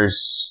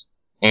Bears.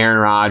 Aaron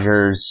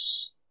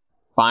Rodgers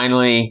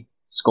finally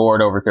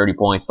scored over 30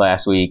 points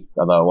last week,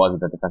 although it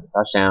wasn't a defensive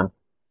touchdown.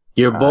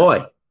 Your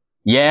boy.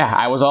 Yeah,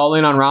 I was all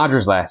in on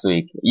Rodgers last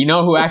week. You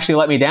know who actually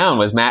let me down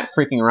was Matt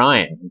freaking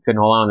Ryan. He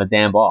couldn't hold on to the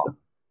damn ball.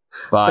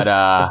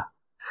 But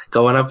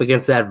going up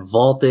against that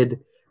vaunted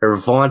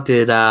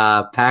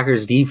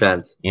Packers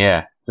defense.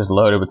 Yeah, just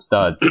loaded with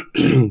studs.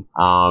 The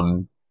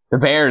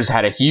Bears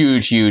had a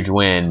huge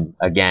win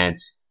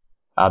against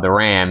the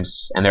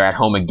Rams, and they're at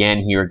home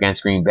again here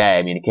against Green Bay.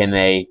 I mean, can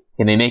they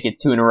make it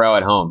 2 in a row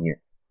at home here?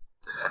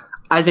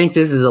 I think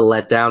this is a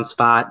letdown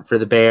spot for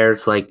the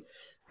Bears. Like,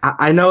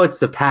 I know it's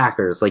the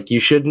Packers. Like, you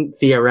shouldn't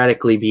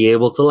theoretically be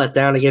able to let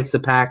down against the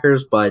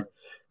Packers, but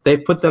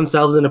they've put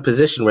themselves in a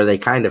position where they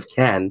kind of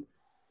can.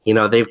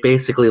 They've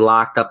basically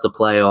locked up the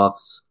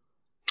playoffs.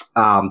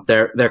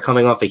 They're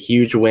coming off a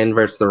huge win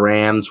versus the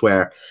Rams,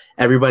 where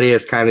everybody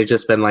has kind of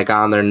just been like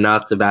on their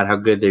nuts about how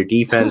good their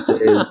defense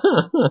is.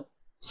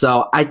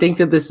 So I think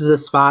that this is a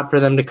spot for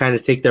them to kind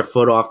of take their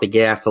foot off the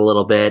gas a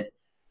little bit.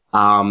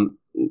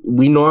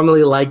 We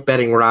normally like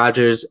betting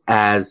Rodgers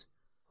as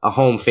a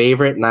home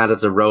favorite, not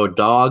as a road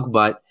dog,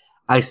 but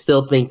I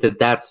still think that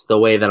that's the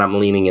way that I'm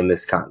leaning in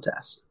this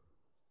contest.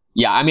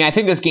 Yeah, I mean, I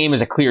think this game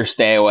is a clear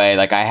stay away.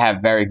 Like, I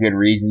have very good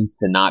reasons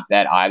to not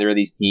bet either of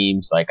these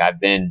teams. Like, I've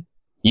been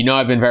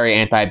very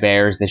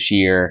anti-Bears this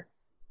year.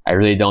 I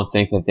really don't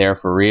think that they're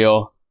for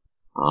real.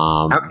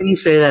 How can you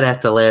say that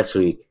after last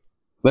week?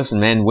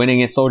 Listen, man,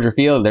 winning at Soldier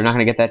Field, they're not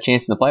going to get that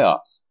chance in the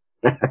playoffs.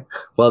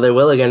 Well, they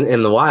will again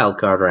in the wild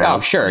card round. Oh,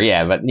 sure,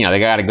 yeah, but they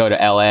got to go to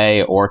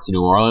LA or to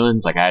New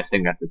Orleans. Like, I just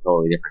think that's a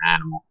totally different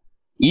animal.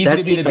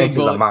 That defense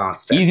is a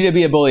monster. Easy to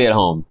be a bully at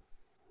home.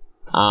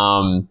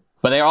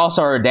 But they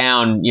also are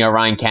down.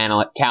 Ryan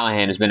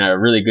Callahan has been a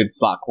really good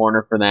slot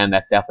corner for them.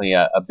 That's definitely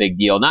a big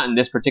deal. Not in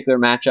this particular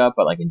matchup,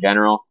 but like in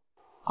general.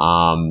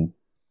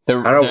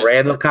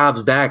 Randall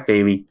Cobb's back,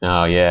 baby.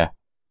 Oh yeah.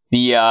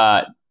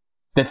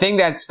 The thing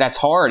that's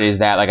hard is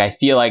that, like, I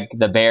feel like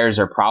the Bears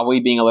are probably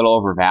being a little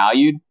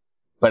overvalued,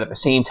 but at the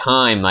same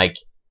time, like,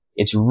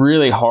 it's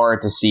really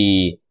hard to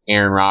see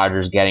Aaron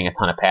Rodgers getting a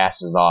ton of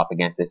passes off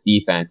against this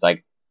defense.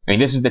 Like, I mean,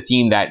 this is the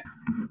team that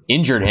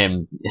injured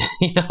him,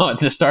 at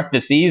the start of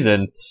the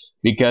season,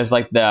 because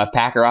like the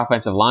Packer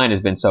offensive line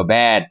has been so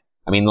bad.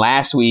 I mean,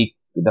 last week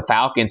the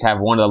Falcons have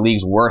one of the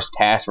league's worst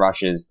pass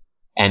rushes,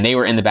 and they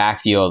were in the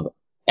backfield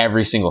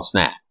every single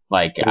snap.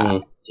 Like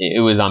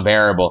it was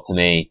unbearable to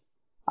me.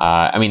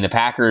 I mean, the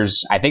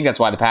Packers. I think that's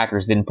why the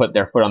Packers didn't put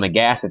their foot on the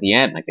gas at the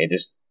end. Like they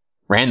just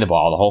ran the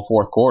ball the whole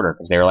fourth quarter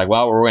because they were like,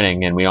 well, we're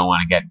winning and we don't want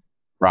to get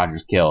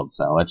Rodgers killed,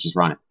 so let's just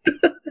run it.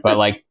 But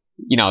like,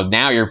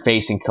 now you're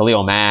facing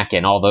Khalil Mack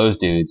and all those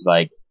dudes.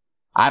 Like,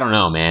 I don't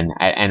know, man.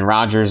 And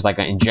Rodgers, like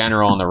in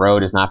general on the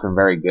road, has not been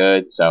very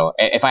good. So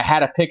if I had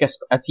to pick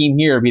a team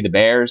here, it'd be the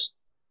Bears.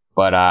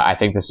 But I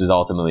think this is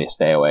ultimately a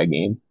stay away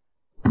game.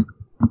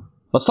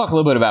 Let's talk a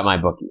little bit about my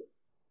bookie.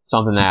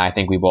 Something that I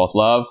think we both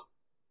love.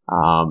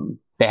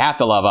 They have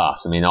to love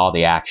us. I mean, all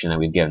the action that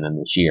we've given them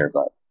this year,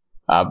 but.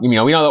 We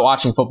know that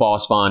watching football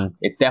is fun.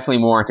 It's definitely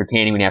more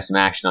entertaining when you have some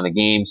action on the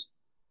games.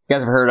 You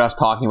guys have heard us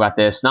talking about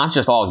this, not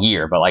just all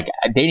year, but like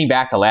dating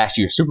back to last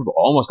year's Super Bowl,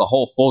 almost a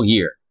whole full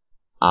year.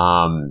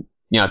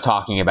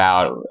 Talking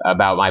about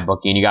my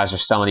bookie, and you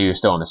guys some of you are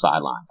still on the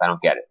sidelines. I don't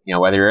get it.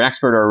 Whether you're an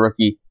expert or a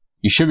rookie,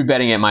 you should be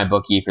betting at my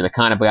bookie if you're the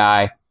kind of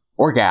guy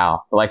or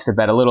gal that likes to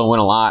bet a little and win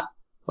a lot.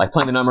 Like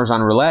playing the numbers on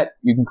roulette,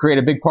 you can create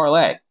a big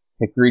parlay.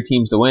 Pick 3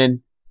 teams to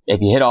win.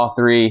 If you hit all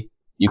 3,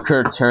 you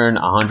could turn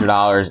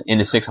 $100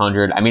 into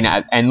 $600. I mean,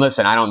 and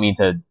listen, I don't mean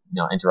to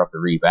interrupt the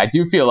read, but I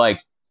do feel like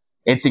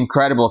it's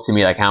incredible to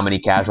me, like how many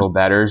casual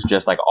bettors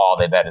just like all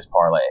they bet is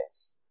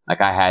parlays.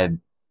 Like I had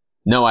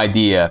no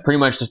idea. Pretty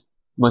much just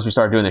once we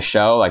started doing the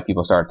show, like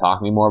people started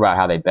talking to me more about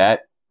how they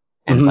bet,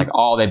 and it's like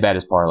all they bet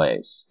is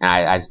parlays, and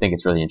I just think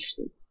it's really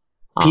interesting.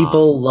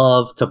 People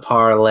love to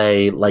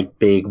parlay like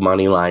big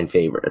money line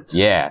favorites.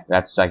 Yeah,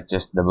 that's like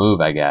just the move,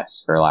 I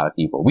guess, for a lot of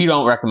people. We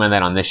don't recommend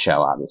that on this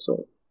show,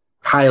 obviously.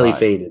 Highly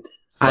faded.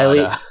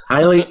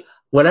 Highly,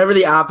 whatever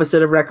the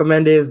opposite of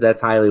recommend is, that's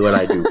highly what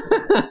I do.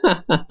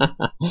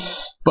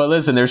 But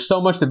listen, there's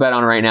so much to bet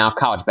on right now.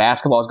 College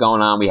basketball is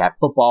going on. We have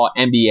football,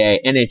 NBA,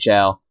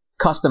 NHL,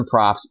 custom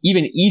props,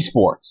 even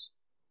esports.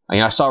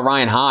 I saw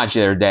Ryan Hodge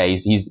the other day.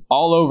 He's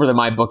all over the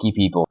MyBookie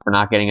people for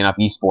not getting enough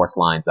esports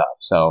lines up.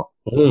 So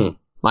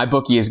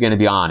MyBookie is going to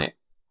be on it.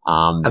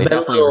 They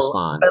definitely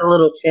respond. I bet a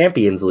little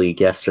Champions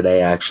League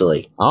yesterday,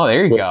 actually. Oh,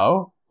 there you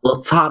go.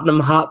 Little Tottenham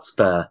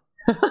Hotspur.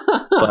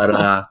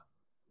 But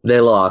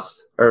they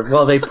lost.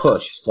 They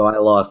pushed, so I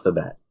lost the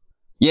bet.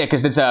 Yeah,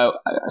 because it's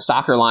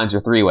soccer lines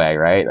are 3-way,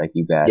 right? Like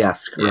you bet.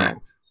 Yes, correct.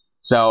 Yeah.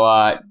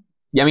 So,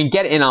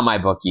 get in on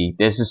MyBookie.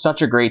 This is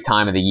such a great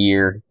time of the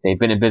year. They've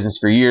been in business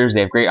for years.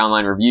 They have great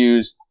online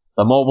reviews.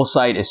 The mobile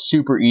site is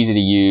super easy to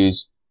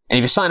use. And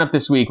if you sign up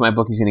this week,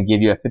 MyBookie's going to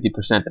give you a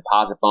 50%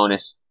 deposit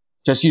bonus.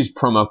 Just use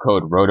promo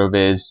code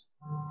RotoViz.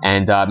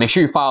 And make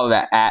sure you follow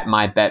that at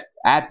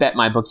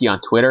BetMyBookie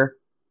on Twitter.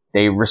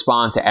 They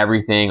respond to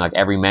everything, like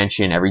every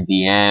mention, every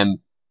DM,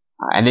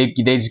 and they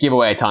just give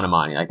away a ton of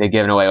money. Like they've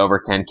given away over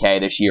 $10K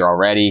this year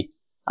already.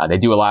 They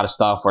do a lot of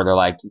stuff where they're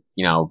like,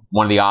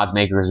 one of the odds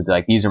makers would be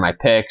like, these are my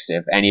picks.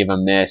 If any of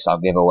them miss,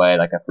 I'll give away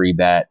like a free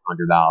bet,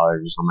 $100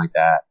 or something like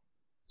that.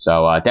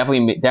 So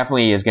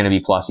definitely is going to be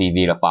plus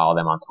EV to follow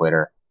them on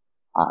Twitter.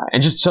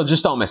 And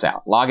just don't miss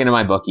out. Log into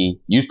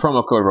MyBookie, use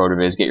promo code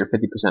RotoViz, get your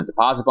 50%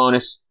 deposit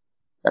bonus.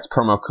 That's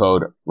promo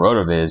code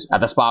RotoViz at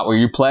the spot where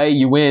you play,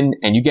 you win,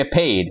 and you get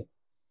paid.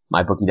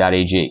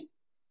 MyBookie.ag.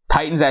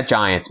 Titans at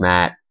Giants,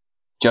 Matt.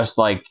 Just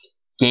like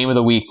game of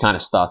the week kind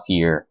of stuff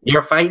here.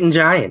 You're fighting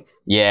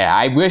Giants. Yeah,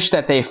 I wish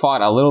that they fought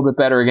a little bit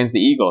better against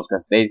the Eagles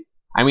because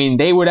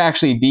they would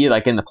actually be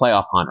like in the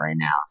playoff hunt right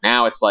now.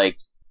 Now it's like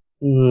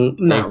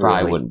they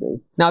probably wouldn't be.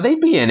 Now they'd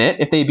be in it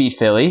if they beat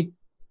Philly.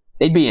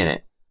 They'd be in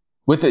it.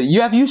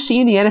 Have you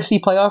seen the NFC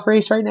playoff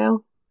race right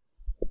now?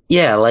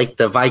 Yeah, like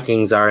the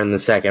Vikings are in the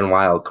second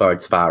wild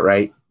card spot,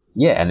 right?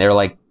 Yeah, and they're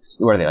like,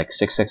 what are they, like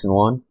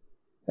 6-6-1?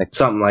 Like,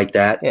 something like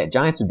that. Yeah,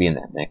 Giants would be in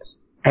that mix.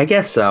 I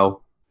guess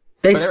so.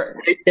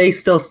 They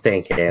still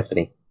stink,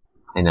 Anthony.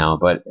 I know,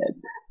 but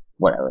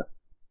whatever.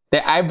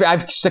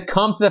 I've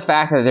succumbed to the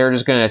fact that they're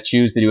just going to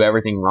choose to do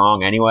everything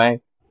wrong anyway.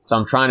 So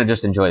I'm trying to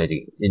just enjoy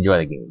the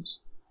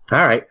games.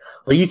 All right.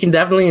 Well, you can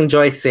definitely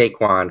enjoy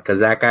Saquon because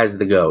that guy's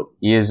the GOAT.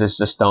 He is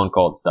just a stone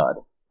cold stud.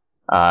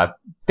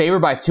 Favored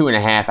by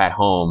 2.5 at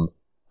home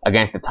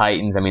against the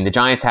Titans. I mean, the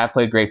Giants have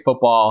played great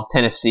football.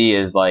 Tennessee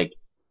is like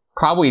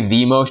probably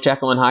the most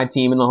Jekyll and Hyde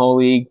team in the whole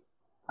league.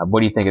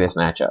 What do you think of this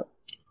matchup?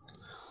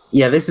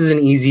 Yeah, this is an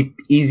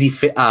easy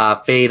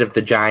fade of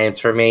the Giants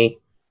for me.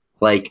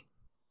 Like,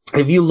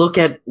 if you look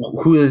at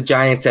who the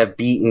Giants have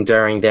beaten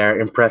during their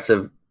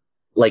impressive,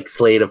 like,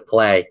 slate of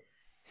play,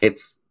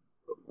 it's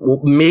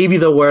maybe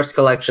the worst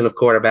collection of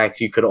quarterbacks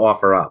you could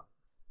offer up.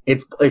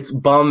 It's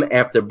bum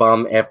after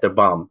bum after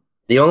bum.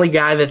 The only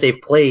guy that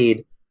they've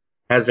played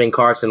has been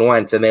Carson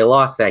Wentz, and they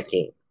lost that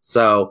game.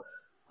 So,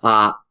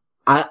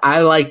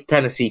 I like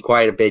Tennessee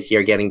quite a bit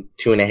here, getting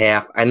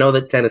 2.5. I know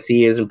that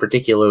Tennessee isn't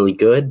particularly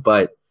good,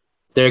 but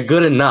they're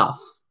good enough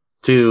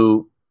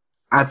to,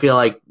 I feel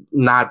like,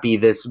 not be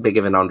this big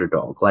of an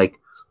underdog. Like,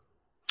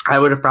 I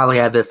would have probably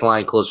had this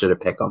line closer to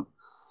pick 'em.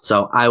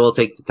 So I will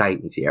take the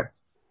Titans here.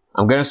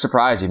 I'm going to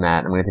surprise you,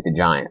 Matt. I'm going to take the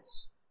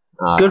Giants.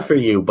 Good for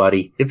you,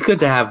 buddy. It's good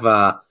to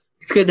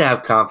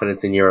have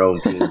confidence in your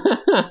own team.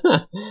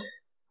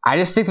 I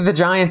just think that the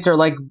Giants are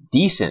like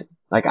decent.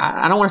 Like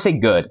I don't want to say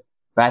good,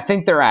 but I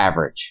think they're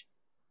average.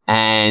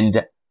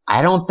 And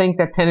I don't think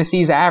that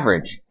Tennessee's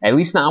average. At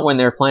least not when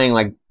they're playing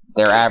like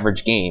their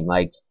average game.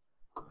 Like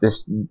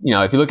this,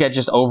 if you look at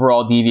just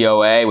overall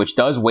DVOA, which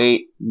does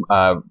weight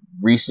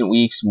recent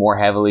weeks more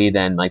heavily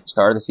than like the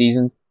start of the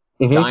season,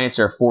 Giants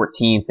are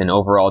 14th in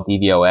overall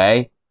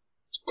DVOA.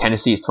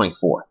 Tennessee is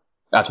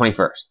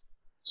 21st.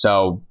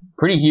 So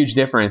pretty huge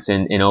difference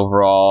in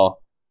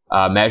overall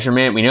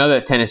measurement. We know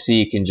that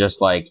Tennessee can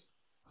just like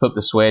flip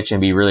the switch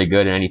and be really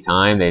good at any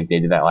time. They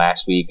did that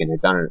last week, and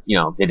they've done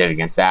it. They did it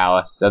against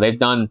Dallas. So they've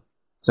done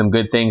some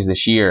good things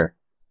this year.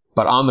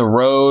 But on the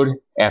road,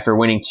 after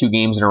winning 2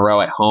 games in a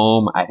row at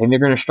home, I think they're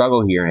going to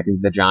struggle here. I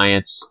think the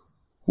Giants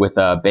with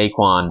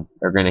Baquan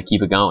are going to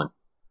keep it going.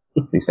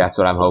 At least that's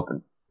what I'm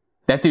hoping.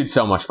 That dude's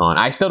so much fun.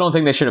 I still don't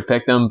think they should have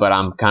picked him, but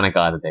I'm kind of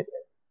glad that they did.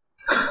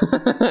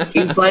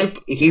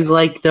 he's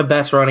like the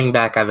best running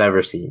back I've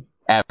ever seen.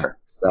 Ever.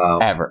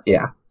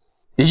 Yeah.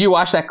 Did you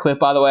watch that clip,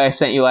 by the way, I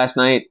sent you last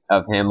night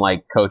of him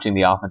like coaching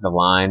the offensive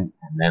line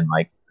and then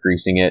like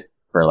greasing it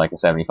for like a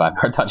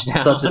 75-yard touchdown?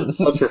 Such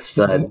a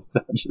stud.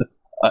 Such a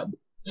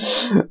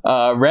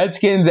stud.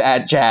 Redskins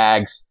at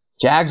Jags.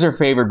 Jags are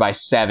favored by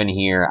 7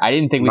 here. I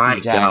didn't think we see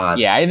the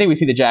Jags. Yeah, I didn't think we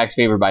see the Jags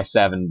favored by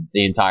 7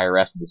 the entire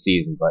rest of the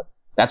season, but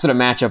that's what a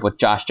matchup with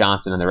Josh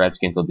Johnson and the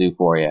Redskins will do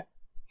for you.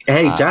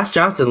 Hey, Josh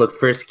Johnson looked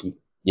frisky.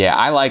 Yeah,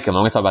 I like him.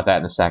 I'm going to talk about that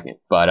in a second.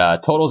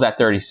 But total's at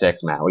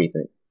 36, Matt. What do you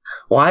think?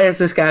 Why has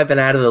this guy been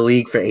out of the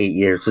league for 8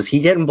 years? Was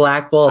he getting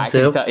blackballed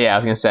too? I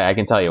was going to say, I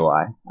can tell you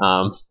why.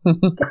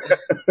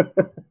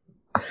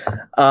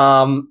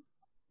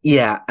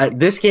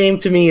 This game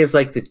to me is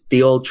like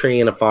the old tree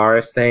in a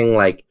forest thing.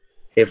 Like,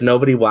 if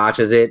nobody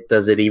watches it,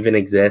 does it even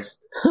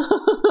exist?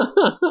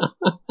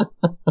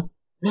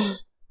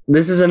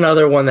 This is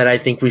another one that I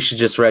think we should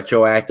just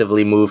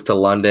retroactively move to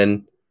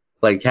London.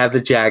 Like, have the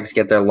Jags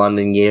get their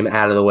London game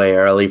out of the way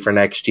early for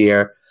next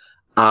year.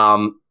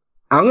 I'm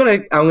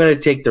gonna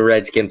take the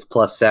Redskins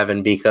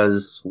 +7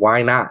 because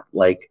why not?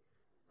 Like,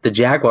 the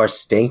Jaguars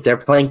stink. They're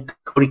playing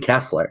Cody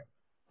Kessler.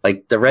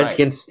 Like, the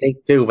Redskins stink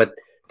too, but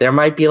there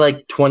might be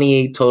like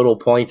 28 total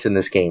points in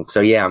this game.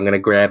 So yeah, I'm gonna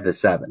grab the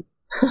 7.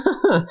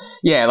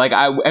 Yeah,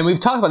 and we've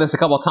talked about this a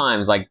couple of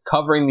times. Like,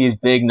 covering these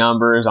big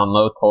numbers on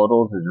low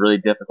totals is really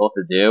difficult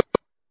to do.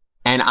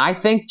 And I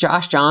think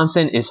Josh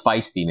Johnson is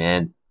feisty,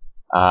 man.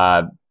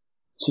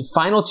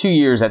 Final 2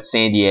 years at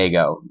San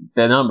Diego,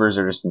 the numbers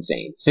are just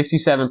insane.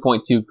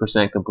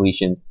 67.2%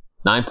 completions,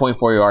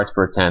 9.4 yards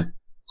per attempt,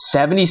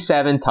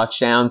 77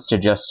 touchdowns to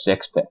just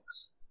 6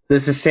 picks.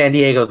 This is San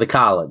Diego, the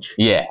college.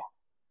 Yeah.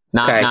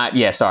 Not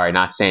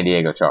San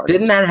Diego Chargers.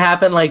 Didn't that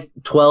happen like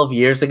 12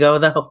 years ago,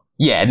 though?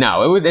 Yeah,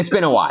 no, it's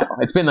been a while.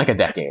 It's been like a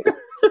decade.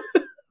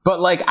 But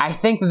like, I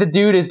think the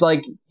dude is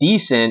like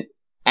decent,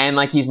 and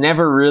like he's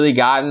never really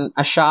gotten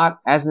a shot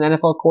as an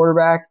NFL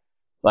quarterback.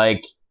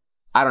 Like,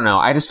 I don't know.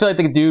 I just feel like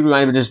the dude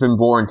might have just been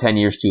born 10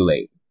 years too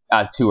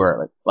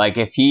early. Like,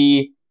 if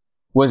he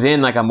was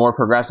in like a more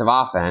progressive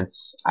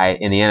offense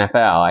in the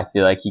NFL, I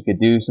feel like he could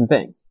do some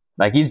things.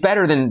 Like, he's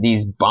better than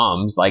these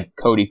bums like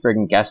Cody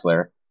friggin'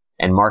 Kessler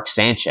and Mark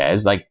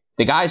Sanchez. Like,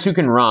 the guys who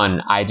can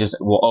run, I just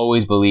will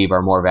always believe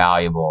are more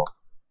valuable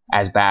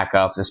as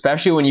backups,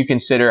 especially when you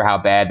consider how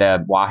bad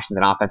the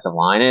Washington offensive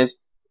line is.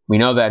 We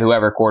know that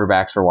whoever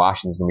quarterbacks for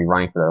Washington is going to be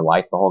running for their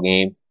life the whole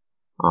game.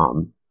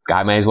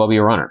 Guy may as well be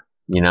a runner,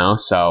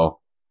 So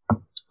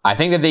I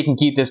think that they can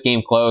keep this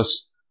game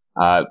close.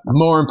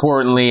 More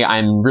importantly,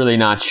 I'm really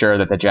not sure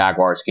that the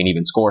Jaguars can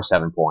even score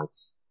 7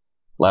 points,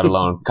 let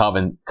alone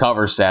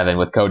cover 7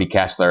 with Cody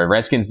Kessler.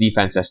 Redskins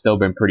defense has still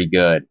been pretty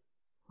good,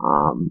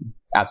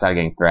 outside of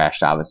getting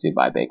thrashed, obviously,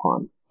 by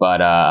Baquan.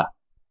 But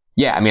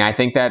I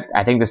think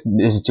this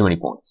is too many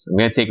points. I'm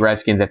going to take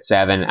Redskins at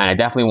 7, and I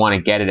definitely want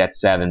to get it at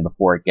 7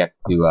 before it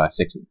gets to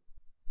 6.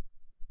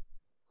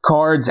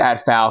 Cards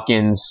at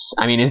Falcons.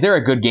 I mean, is there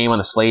a good game on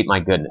the slate? My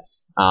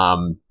goodness.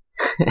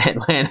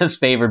 Atlanta's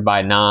favored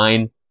by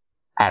 9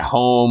 at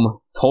home.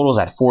 Totals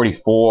at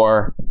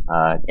 44.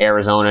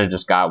 Arizona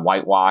just got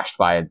whitewashed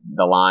by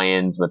the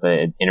Lions with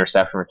an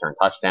interception return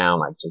touchdown.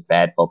 Like, just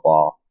bad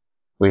football.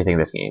 What do you think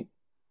of this game?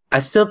 I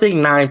still think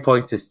 9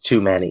 points is too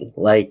many.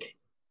 Like,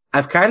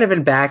 I've kind of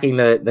been backing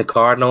the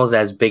Cardinals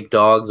as big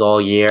dogs all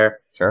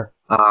year. Sure.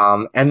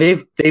 And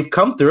they've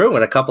come through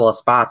in a couple of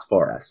spots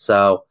for us.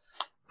 So,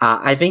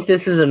 I think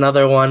this is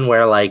another one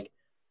where, like,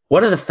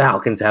 what do the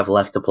Falcons have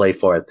left to play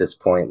for at this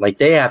point? Like,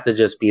 they have to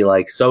just be,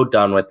 like, so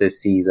done with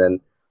this season.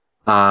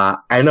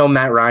 I know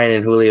Matt Ryan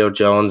and Julio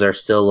Jones are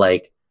still,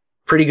 like,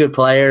 pretty good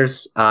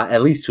players.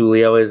 At least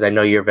Julio is. I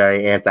know you're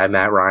very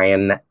anti-Matt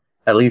Ryan,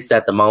 at least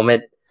at the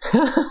moment.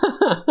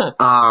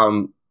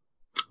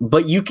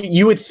 But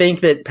you would think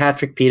that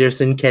Patrick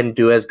Peterson can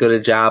do as good a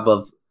job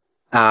of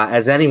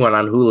as anyone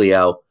on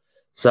Julio.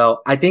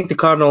 So I think the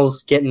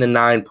Cardinals getting the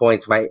 9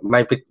 points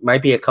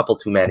might be a couple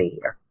too many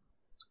here.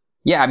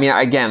 Yeah, I mean,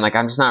 again, like,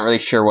 I'm just not really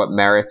sure what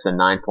merits a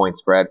 9-point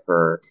spread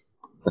for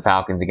the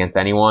Falcons against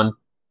anyone.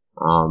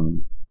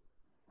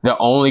 The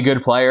only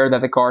good player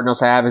that the Cardinals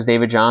have is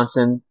David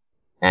Johnson,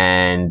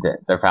 and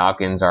the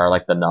Falcons are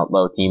like the nut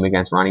low team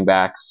against running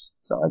backs.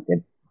 So like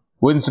it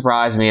wouldn't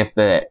surprise me if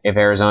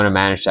Arizona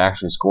managed to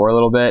actually score a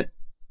little bit.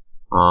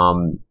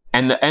 And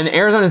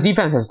Arizona's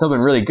defense has still been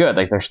really good.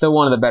 Like they're still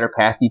one of the better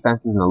pass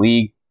defenses in the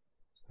league.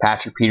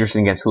 Patrick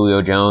Peterson against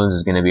Julio Jones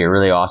is going to be a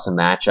really awesome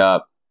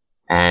matchup.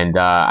 And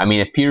I mean,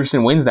 if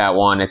Peterson wins that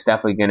one, it's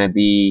definitely going to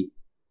be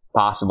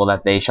possible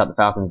that they shut the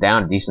Falcons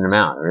down a decent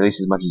amount, or at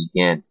least as much as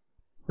you can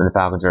when the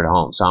Falcons are at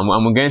home. So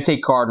I'm going to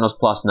take Cardinals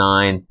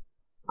 +9.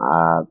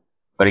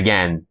 But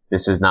again,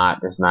 this is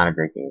not a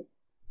great game.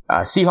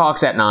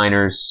 Seahawks at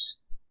Niners.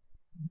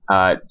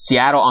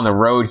 Seattle on the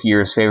road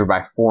here is favored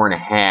by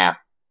 4.5.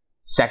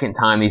 Second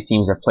time these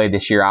teams have played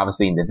this year,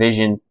 obviously in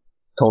division.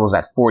 Totals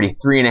at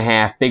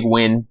 43.5. Big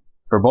win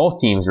for both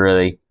teams,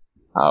 really,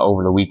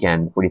 over the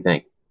weekend. What do you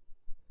think?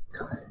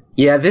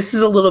 Yeah, this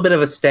is a little bit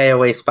of a stay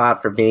away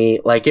spot for me.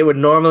 Like, it would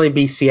normally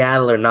be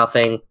Seattle or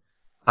nothing,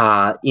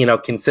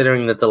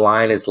 considering that the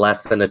line is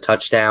less than a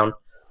touchdown.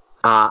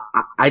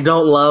 I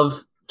don't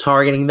love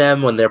targeting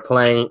them when they're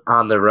playing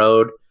on the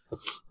road.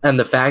 And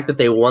the fact that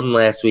they won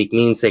last week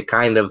means they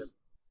kind of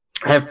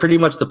have pretty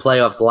much the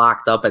playoffs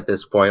locked up at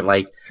this point.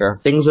 Like, sure,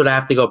 things would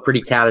have to go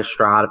pretty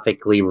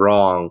catastrophically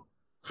wrong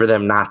for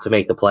them not to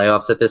make the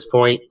playoffs at this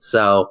point.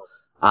 So,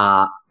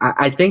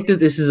 I think that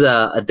this is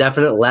a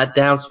definite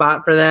letdown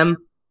spot for them.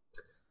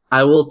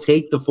 I will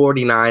take the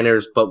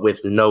 49ers, but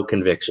with no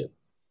conviction.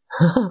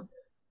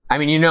 I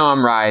mean,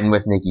 I'm riding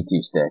with Nicky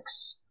Two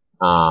Sticks.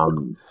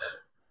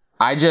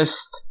 I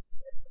just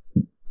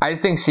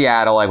think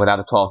Seattle, like without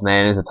the 12th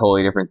man, is a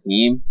totally different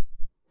team.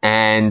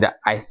 And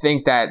I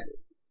think that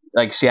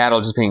like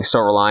Seattle just being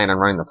so reliant on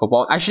running the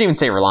football. I shouldn't even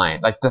say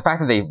reliant. Like the fact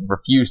that they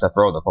refuse to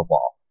throw the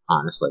football,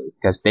 honestly,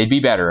 because they'd be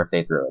better if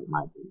they threw it, in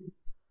my opinion.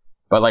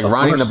 But like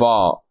running the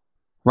ball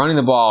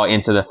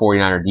into the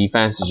 49er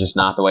defense is just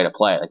not the way to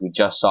play. Like we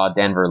just saw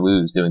Denver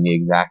lose doing the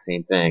exact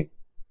same thing.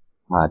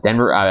 San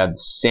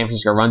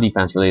Francisco run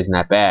defense really isn't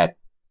that bad.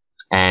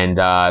 And,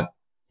 the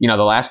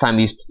last time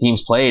these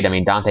teams played, I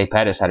mean, Dante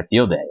Pettis had a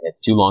field day. He had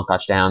 2 long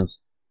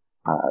touchdowns,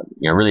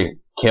 really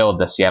killed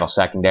the Seattle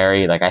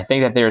secondary. Like, I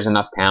think that there's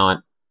enough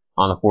talent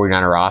on the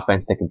 49er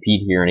offense to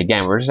compete here. And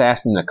again, we're just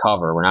asking them to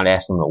cover. We're not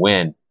asking them to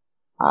win.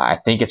 I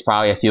think it's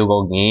probably a field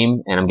goal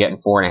game, and I'm getting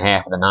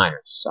 4.5 for the Niners.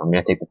 So I'm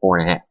going to take the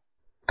 4.5.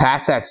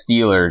 Pats at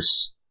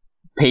Steelers.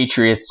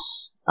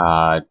 Patriots,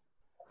 I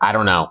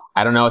don't know.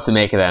 I don't know what to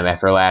make of them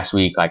after last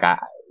week. Like,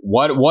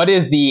 what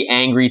is the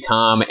angry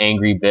Tom,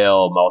 angry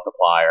Bill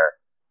multiplier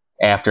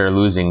after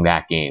losing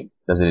that game?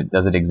 Does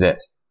it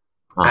exist?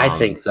 I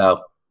think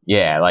so.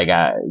 Yeah, like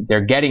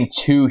they're getting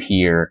 2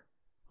 here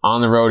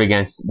on the road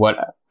against what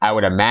I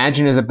would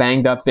imagine is a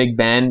banged up Big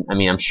Ben. I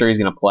mean, I'm sure he's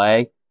going to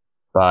play,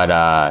 but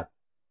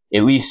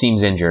at least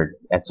seems injured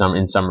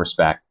in some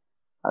respect.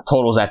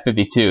 Totals at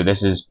 52.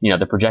 This is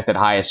the projected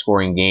highest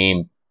scoring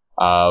game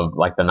of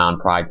like the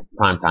non-prime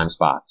time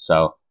spots.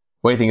 So,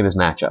 what do you think of this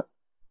matchup?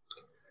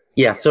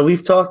 Yeah, so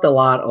we've talked a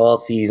lot all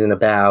season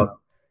about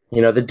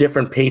the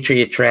different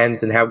Patriot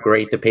trends and how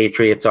great the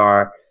Patriots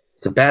are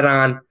to bet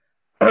on.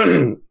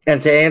 And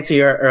to answer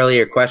your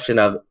earlier question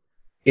of,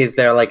 is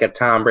there like a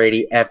Tom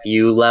Brady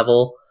FU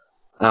level?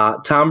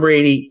 Tom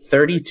Brady,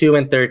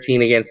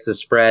 32-13 against the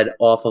spread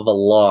off of a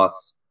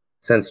loss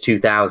since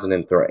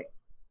 2003.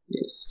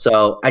 Yes.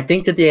 So I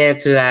think that the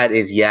answer to that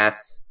is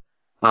yes.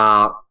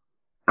 I'm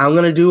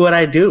going to do what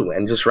I do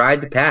and just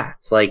ride the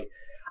Pats. Like,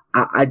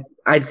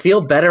 I'd feel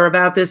better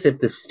about this if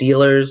the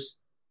Steelers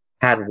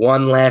had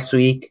won last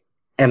week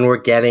and were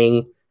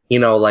getting,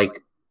 like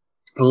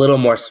a little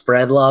more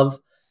spread love.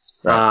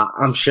 Right.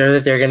 I'm sure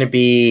that they're going to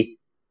be,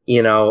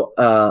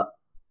 a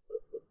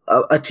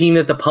team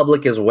that the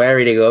public is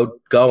wary to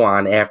go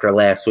on after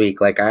last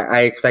week. Like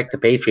I expect the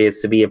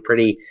Patriots to be a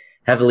pretty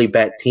heavily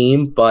bet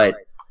team, but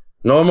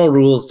normal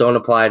rules don't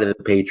apply to the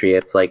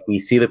Patriots. Like we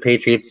see the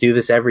Patriots do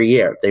this every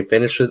year. They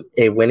finish with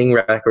a winning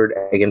record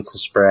against the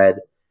spread,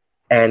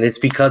 and it's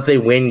because they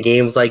win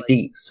games like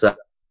these. So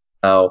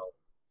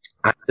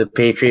the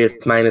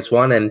Patriots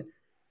 -1, and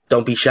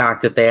don't be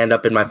shocked that they end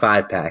up in my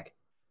 5-pack.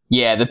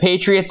 Yeah, the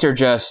Patriots are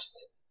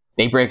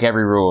they break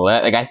every rule.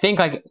 Like I think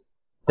like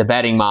the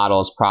betting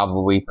models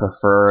probably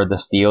prefer the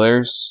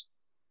Steelers,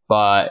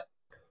 but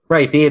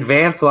right, the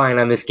advance line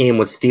on this game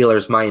was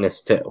Steelers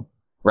 -2.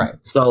 Right.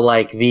 So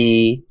like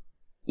if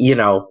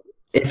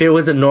it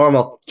was a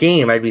normal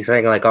game, I'd be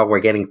saying like, oh, we're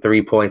getting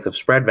 3 points of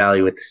spread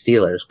value with the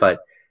Steelers, but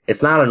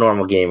it's not a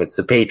normal game. It's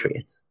the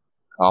Patriots.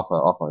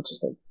 Awful,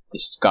 just a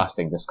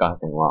disgusting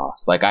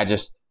loss. Like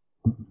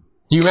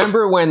do you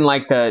remember when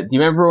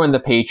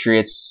the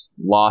Patriots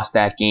lost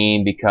that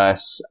game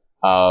because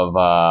of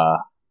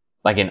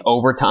like in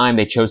overtime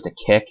they chose to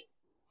kick?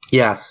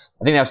 Yes.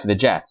 I think that was to the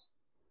Jets.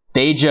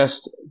 They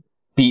just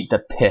beat the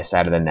piss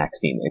out of the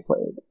next team they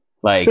played.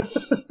 Like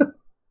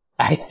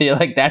I feel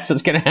like that's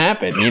what's going to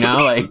happen,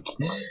 like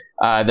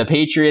the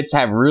Patriots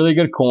have really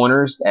good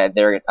corners.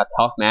 They're a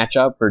tough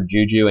matchup for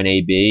Juju and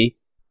AB.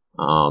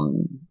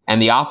 And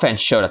And the offense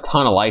showed a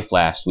ton of life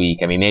last week.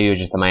 I mean, maybe it was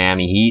just the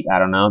Miami Heat. I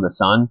don't know, the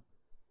Sun.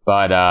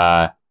 But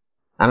I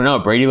don't know.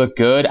 Brady looked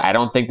good. I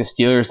don't think the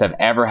Steelers have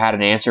ever had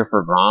an answer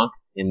for Gronk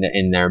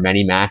in their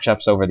many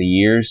matchups over the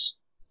years.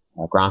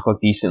 Gronk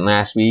looked decent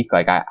last week.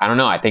 Like, I don't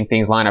know. I think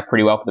things line up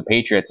pretty well for the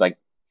Patriots. Like,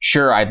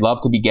 sure, I'd love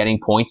to be getting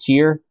points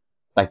here.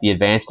 Like the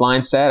advanced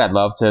line said, I'd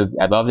love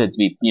it to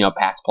be,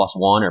 Pats +1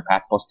 or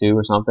Pats +2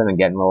 or something and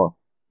getting a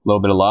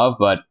little bit of love.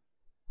 But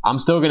I'm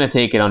still going to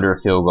take it under a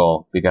field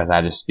goal because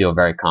I just feel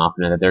very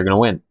confident that they're going to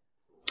win.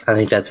 I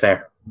think that's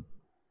fair.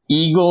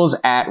 Eagles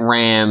at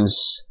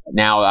Rams.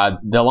 Now,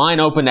 the line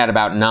opened at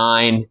about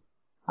 9,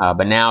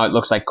 but now it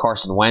looks like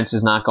Carson Wentz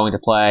is not going to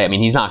play. I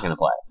mean, he's not going to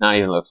play. Not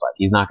even looks like.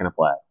 He's not going to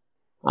play.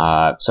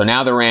 So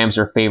now the Rams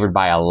are favored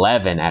by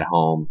 11 at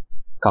home,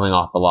 coming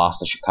off the loss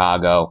to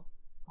Chicago.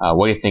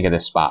 What do you think of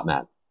this spot,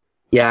 Matt?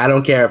 Yeah, I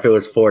don't care if it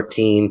was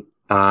 14.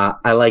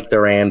 I like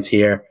the Rams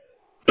here.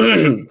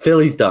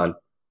 Philly's done.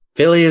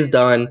 Philly is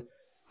done.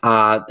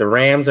 The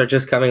Rams are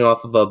just coming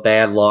off of a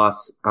bad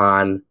loss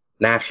on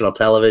national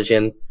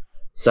television.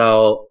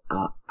 So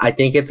I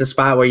think it's a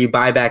spot where you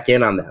buy back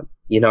in on them.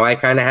 I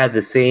kind of had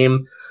the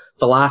same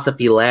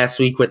philosophy last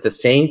week with the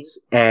Saints,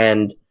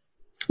 and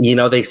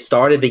they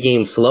started the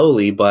game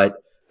slowly, but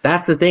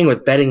that's the thing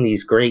with betting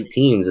these great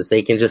teams is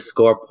they can just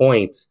score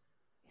points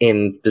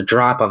in the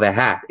drop of a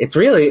hat. It's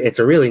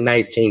a really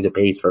nice change of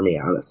pace for me,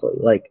 honestly.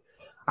 Like,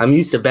 I'm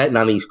used to betting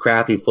on these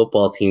crappy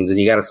football teams and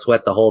you got to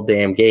sweat the whole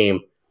damn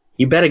game.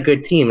 You bet a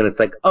good team and it's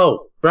like,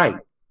 oh, right,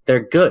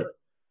 they're good.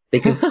 They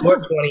can score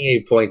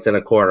 28 points in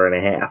a quarter and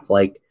a half.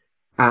 Like,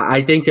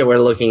 I think that we're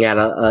looking at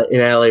an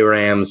LA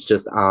Rams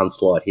just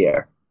onslaught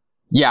here.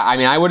 Yeah, I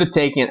mean, I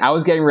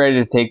was getting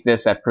ready to take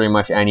this at pretty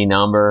much any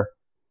number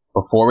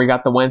before we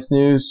got the Wentz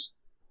news.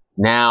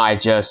 Now I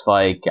just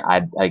like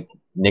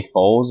Nick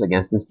Foles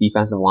against this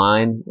defensive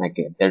line. Like,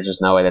 there's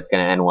just no way that's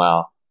going to end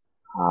well.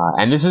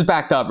 And this is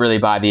backed up really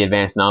by the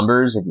advanced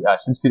numbers.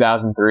 Since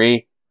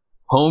 2003,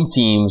 home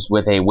teams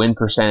with a win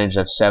percentage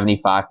of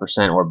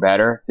 75% or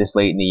better this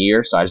late in the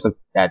year. So I just looked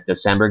at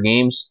December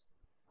games.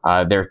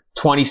 They're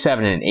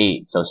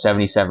 27-8, so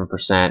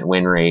 77%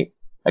 win rate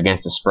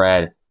against the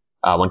spread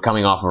when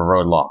coming off of a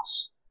road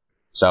loss.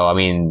 So, I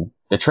mean,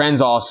 the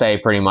trends all say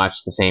pretty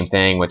much the same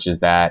thing, which is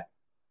that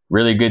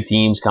really good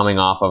teams coming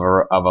off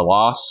of a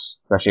loss,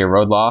 especially a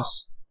road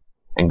loss,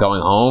 and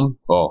going home,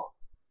 going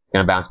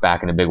to bounce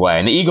back in a big way.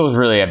 And the Eagles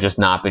really have just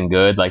not been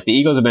good. Like, the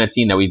Eagles have been a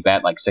team that we've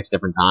bet like 6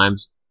 different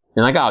times.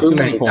 They're like, too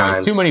many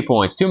points, too many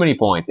points, too many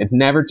points. It's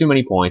never too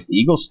many points. The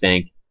Eagles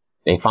stink.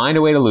 They find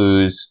a way to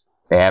lose.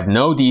 They have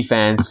no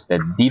defense.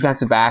 The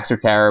defensive backs are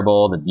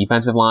terrible. The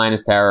defensive line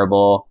is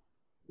terrible.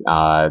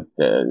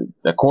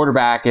 The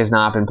quarterback has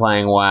not been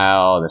playing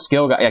well. The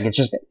skill guy, like,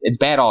 it's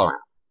bad all around.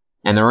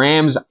 And the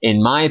Rams,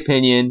 in my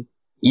opinion,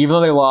 even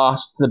though they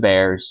lost to the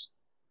Bears,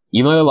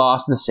 even though they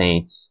lost to the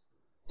Saints,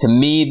 to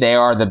me, they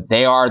are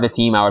the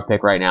team I would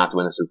pick right now to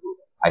win the Super Bowl.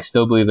 I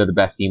still believe they're the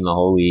best team in the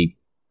whole league.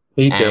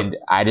 Me too. And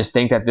I just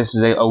think that this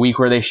is a week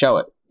where they show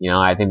it.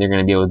 I think they're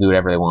going to be able to do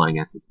whatever they want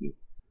against this team.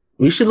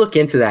 We should look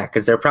into that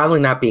because they're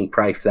probably not being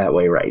priced that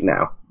way right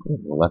now.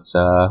 Well,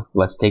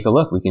 let's take a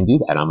look. We can do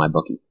that on my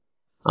bookie.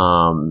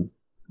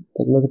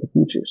 Take a look at the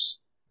futures.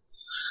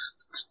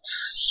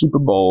 Super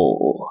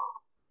Bowl.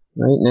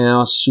 Right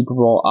now, Super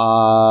Bowl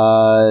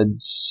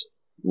odds.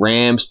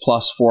 Rams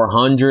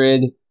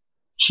 +400.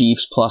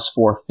 Chiefs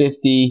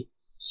 +450.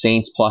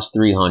 Saints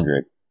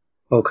 +300.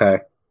 Okay.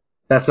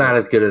 That's not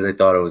as good as I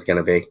thought it was going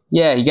to be.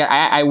 Yeah,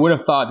 I would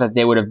have thought that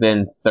they would have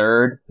been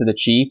third to the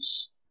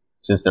Chiefs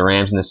since the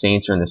Rams and the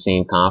Saints are in the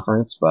same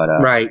conference. But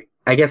right.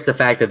 I guess the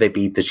fact that they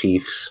beat the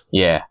Chiefs.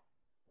 Yeah.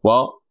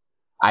 Well,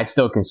 I'd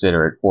still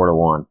consider it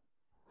 4-1.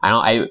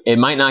 It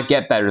might not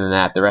get better than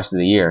that the rest of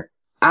the year.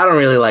 I don't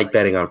really like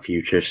betting on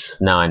futures.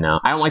 No, I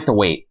know. I don't like the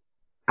wait.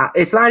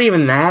 It's not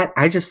even that.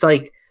 I just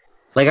like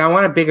I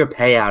want a bigger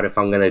payout if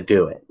I'm going to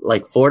do it.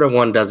 Like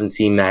 4-1 doesn't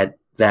seem that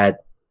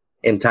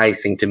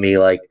enticing to me.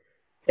 Like,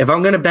 if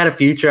I'm going to bet a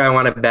future, I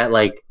want to bet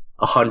like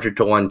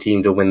 100-1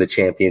 team to win the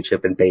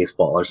championship in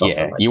baseball or something.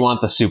 Yeah, you want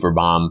the super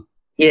bomb.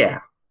 Yeah.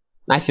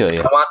 I feel you.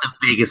 I want the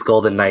Vegas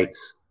Golden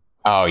Knights.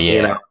 Oh,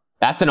 yeah.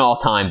 That's an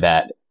all-time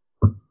bet.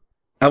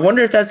 I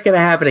wonder if that's going to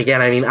happen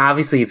again. I mean,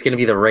 obviously it's going to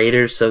be the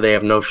Raiders, so they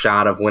have no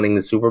shot of winning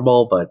the Super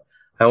Bowl, but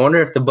I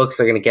wonder if the books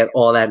are going to get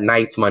all that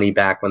Knights money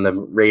back when the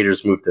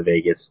Raiders move to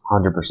Vegas.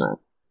 100%.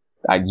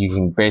 You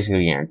can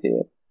basically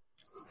guarantee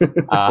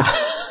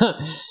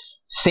it.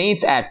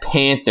 Saints at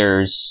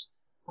Panthers.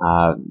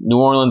 New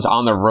Orleans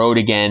on the road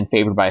again,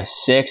 favored by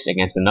 6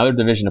 against another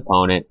division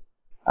opponent.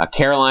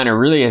 Carolina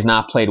really has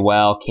not played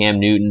well. Cam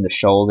Newton, the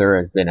shoulder,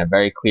 has been a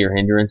very clear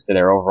hindrance to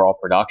their overall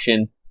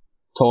production.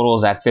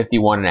 Totals at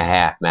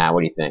 51.5. Matt,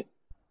 what do you think?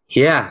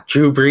 Yeah,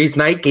 Drew Brees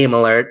night game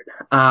alert.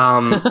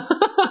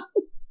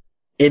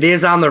 It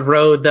is on the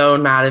road though,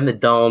 not in the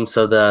dome,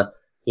 so the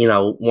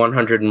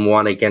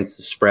 101 against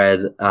the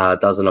spread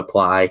doesn't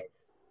apply.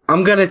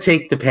 I'm gonna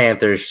take the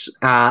Panthers.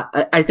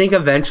 I think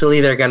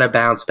eventually they're gonna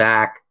bounce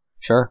back.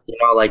 Sure.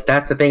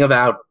 That's the thing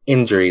about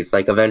injuries.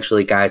 Like,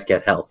 eventually guys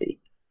get healthy.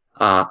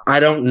 I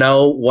don't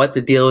know what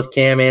the deal with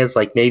Cam is.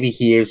 Like, maybe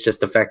he is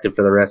just affected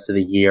for the rest of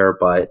the year,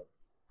 but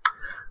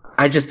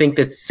I just think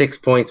that 6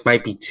 points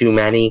might be too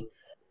many.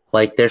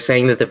 Like, they're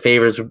saying that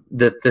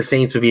the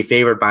Saints would be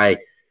favored by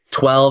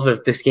 12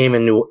 if this game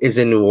is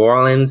in New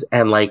Orleans,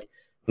 and like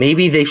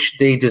maybe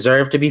they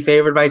deserve to be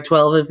favored by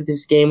 12 if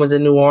this game was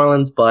in New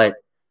Orleans, but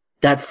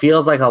that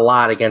feels like a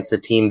lot against a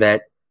team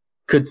that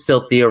could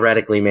still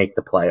theoretically make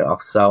the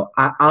playoffs. So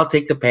I'll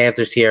take the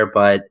Panthers here,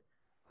 but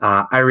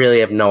I really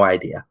have no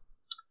idea.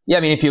 Yeah,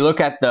 I mean, if you look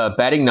at the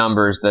betting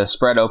numbers, the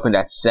spread opened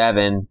at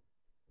 7.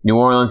 New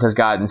Orleans has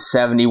gotten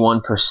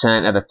 71%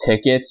 of the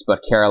tickets, but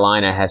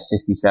Carolina has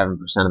 67%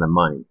 of the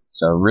money.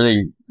 So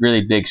really,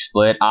 really big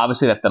split.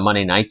 Obviously, that's the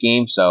Monday night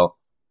game, so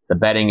the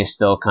betting is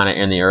still kind of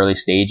in the early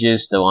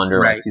stages, still under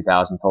like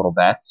 2,000 total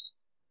bets.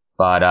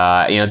 But,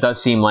 it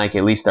does seem like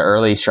at least the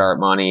early sharp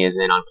money is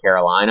in on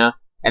Carolina.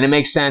 And it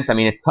makes sense. I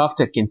mean, it's tough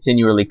to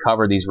continually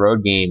cover these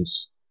road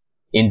games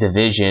in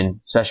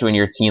division, especially when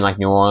you're a team like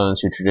New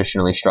Orleans who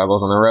traditionally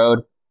struggles on the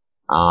road.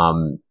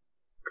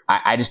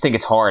 I just think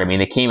it's hard. I mean,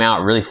 they came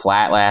out really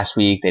flat last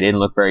week. They didn't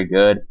look very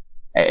good.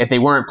 If they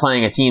weren't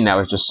playing a team that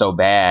was just so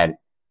bad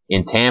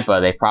in Tampa,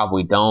 they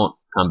probably don't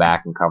come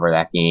back and cover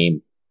that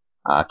game.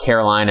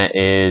 Carolina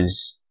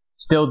is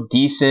still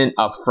decent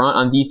up front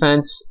on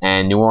defense,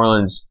 and New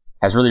Orleans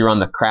has really run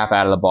the crap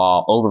out of the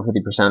ball over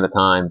 50% of the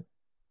time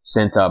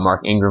since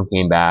Mark Ingram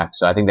came back.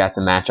 So I think that's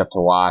a matchup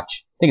to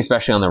watch. I think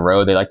especially on the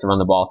road, they like to run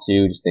the ball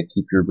too, just to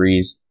keep Drew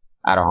Brees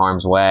out of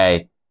harm's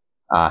way.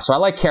 So I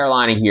like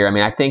Carolina here. I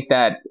mean, I think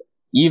that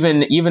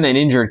even an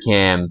injured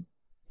Cam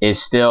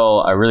is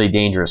still a really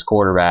dangerous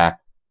quarterback.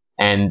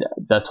 And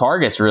the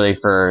targets really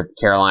for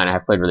Carolina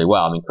have played really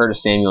well. I mean,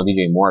 Curtis Samuel and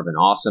DJ Moore have been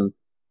awesome.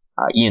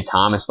 Ian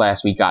Thomas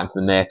last week got into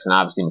the mix, and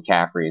obviously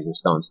McCaffrey is a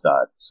stone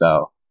stud.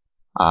 So,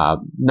 I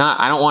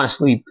don't want to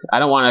sleep. I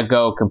don't want to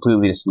go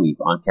completely to sleep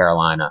on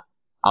Carolina.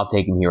 I'll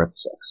take him here at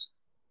 6.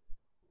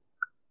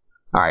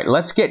 All right,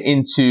 let's get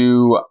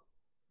into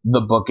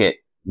the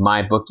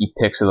my bookie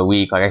picks of the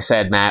week. Like I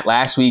said, Matt,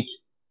 last week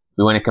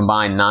we went a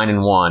combined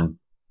 9-1.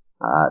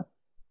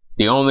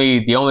 The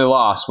only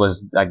loss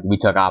was like we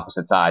took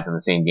opposite sides in the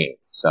same game.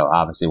 So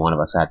obviously one of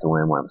us had to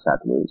win, one of us had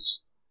to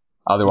lose.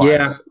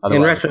 Otherwise,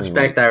 in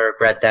retrospect, I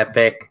regret that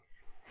pick.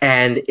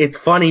 And it's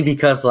funny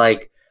because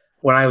like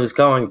when I was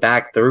going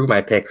back through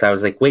my picks, I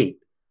was like, wait,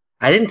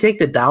 I didn't take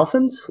the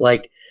Dolphins?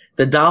 Like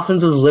the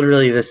Dolphins was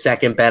literally the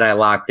second bet I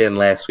locked in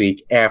last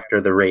week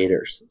after the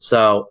Raiders.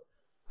 So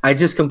I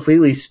just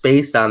completely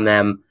spaced on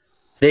them.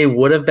 They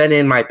would have been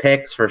in my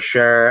picks for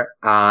sure.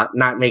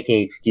 Not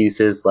making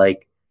excuses.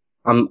 Like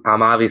I'm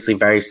obviously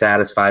very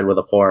satisfied with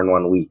a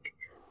 4-1 week,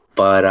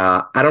 but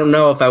I don't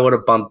know if I would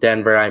have bumped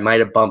Denver. I might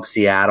have bumped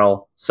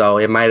Seattle, so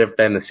it might have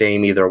been the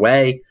same either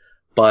way.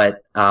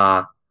 But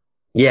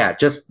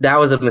just that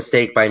was a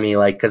mistake by me.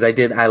 Like because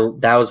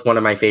that was one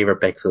of my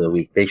favorite picks of the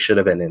week. They should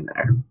have been in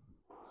there.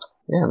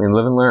 Yeah, I mean,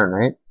 live and learn,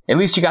 right? At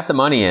least you got the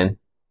money in.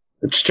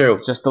 It's true.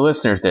 It's just the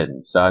listeners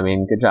didn't. So I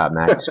mean, good job,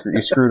 Matt.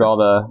 You screwed all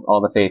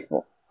the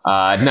faithful.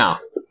 No.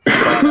 But,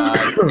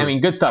 I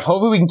mean, good stuff.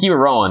 Hopefully we can keep it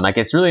rolling. Like,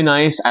 it's really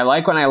nice. I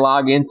like when I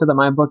log into the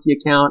MyBookie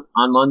account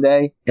on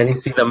Monday. And you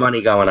see the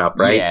money going up,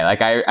 right? Yeah, like,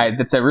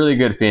 it's a really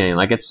good feeling.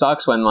 Like, it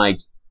sucks when, like,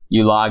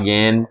 you log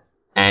in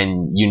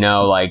and you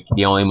know, like,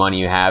 the only money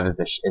you have is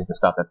the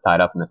stuff that's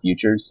tied up in the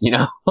futures, you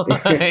know?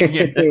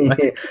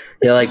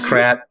 You're like,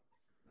 crap.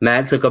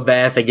 Matt took a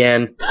bath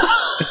again.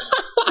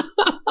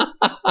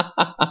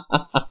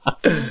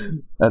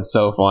 That's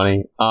so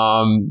funny.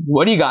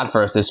 What do you got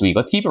for us this week?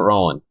 Let's keep it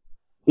rolling.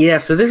 Yeah,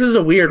 so this is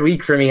a weird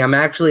week for me. I'm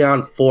actually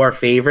on 4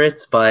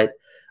 favorites, but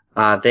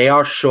they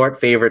are short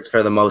favorites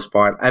for the most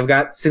part. I've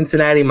got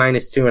Cincinnati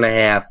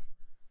 -2.5.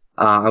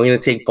 I'm going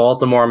to take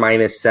Baltimore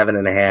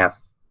 -7.5.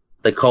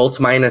 The Colts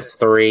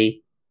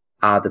 -3.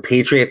 The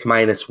Patriots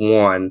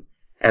 -1.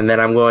 And then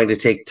I'm going to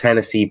take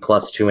Tennessee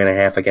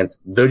 +2.5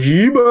 against the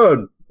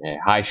G-Man. Yeah,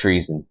 high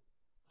treason.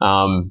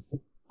 I'm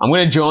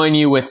going to join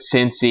you with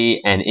Cincy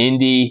and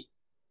Indy.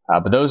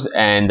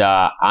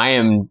 I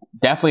am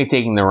definitely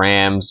taking the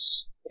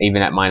Rams,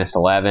 even at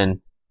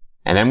 -11.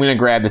 And I'm going to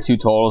grab the 2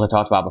 totals I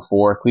talked about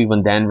before.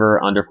 Cleveland, Denver,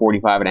 under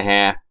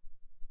 45.5.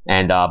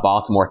 And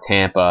Baltimore,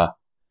 Tampa,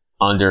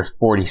 under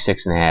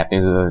 46.5.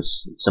 These are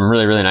some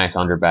really, really nice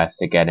under bets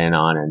to get in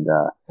on. And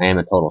I am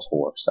a totals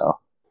 4, so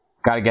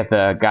gotta get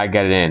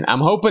it in.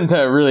 I'm hoping to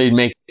really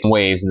make some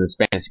waves in this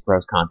Fantasy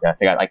Pros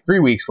contest. I got like 3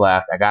 weeks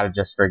left. I gotta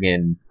just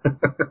friggin'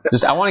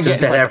 I want to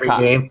get into every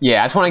game.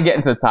 Yeah, I just want to get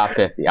into the top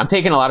 50. I'm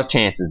taking a lot of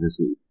chances this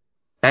week.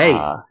 Hey,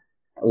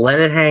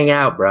 let it hang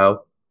out,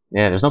 bro.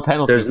 Yeah, there's no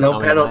penalty. There's no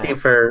penalty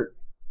for.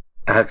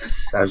 I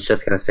was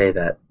just gonna say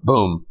that.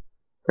 Boom,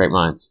 great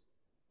minds.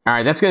 All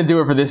right, that's gonna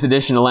do it for this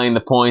edition of Laying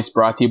the Points,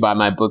 brought to you by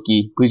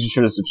MyBookie. Please be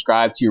sure to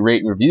subscribe to,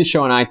 rate, and review the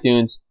show on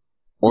iTunes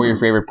or your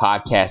favorite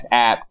podcast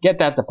app. Get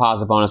that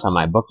deposit bonus on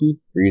MyBookie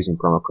for using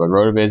promo code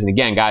RotoViz. And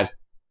again, guys, if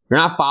you're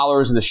not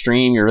followers of the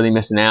stream, you're really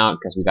missing out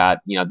because we got,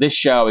 this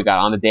show, we got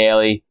On the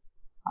Daily,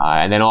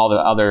 and then all the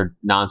other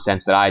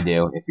nonsense that I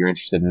do, if you're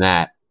interested in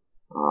that.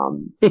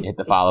 hit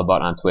the follow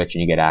button on Twitch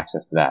and you get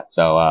access to that.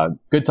 So,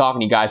 good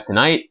talking to you guys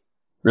tonight.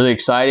 Really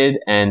excited,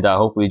 and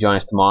hopefully you join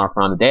us tomorrow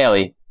for On the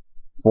Daily.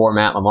 For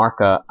Matt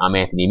LaMarca, I'm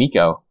Anthony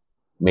Amico.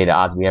 May the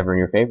odds be ever in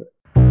your favor.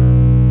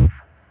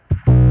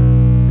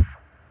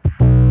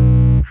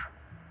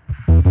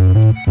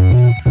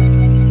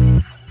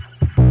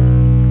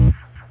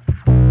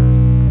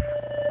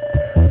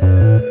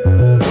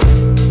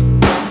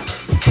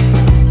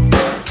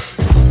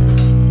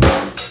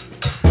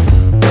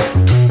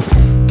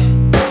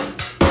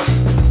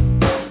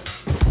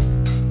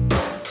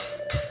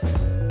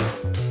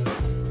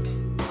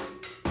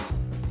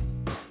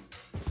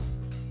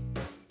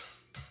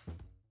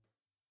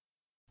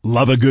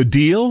 Love a good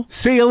deal?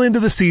 Sail into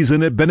the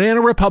season at Banana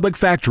Republic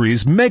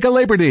Factory's Mega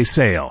Labor Day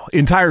Sale.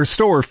 Entire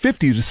store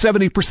 50 to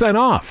 70%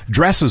 off.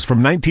 Dresses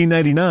from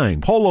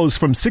 $19.99. Polos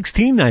from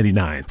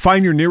 $16.99.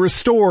 Find your nearest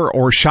store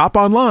or shop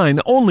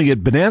online only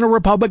at Banana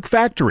Republic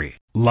Factory.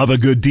 Love a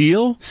good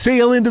deal?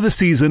 Sail into the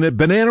season at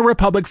Banana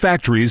Republic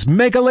Factory's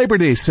Mega Labor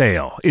Day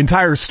Sale.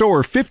 Entire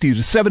store 50 to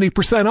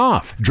 70%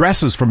 off.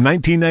 Dresses from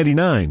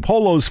 $19.99.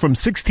 Polos from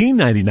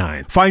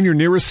 $16.99. Find your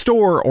nearest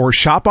store or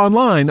shop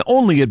online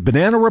only at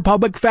Banana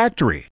Republic Factory.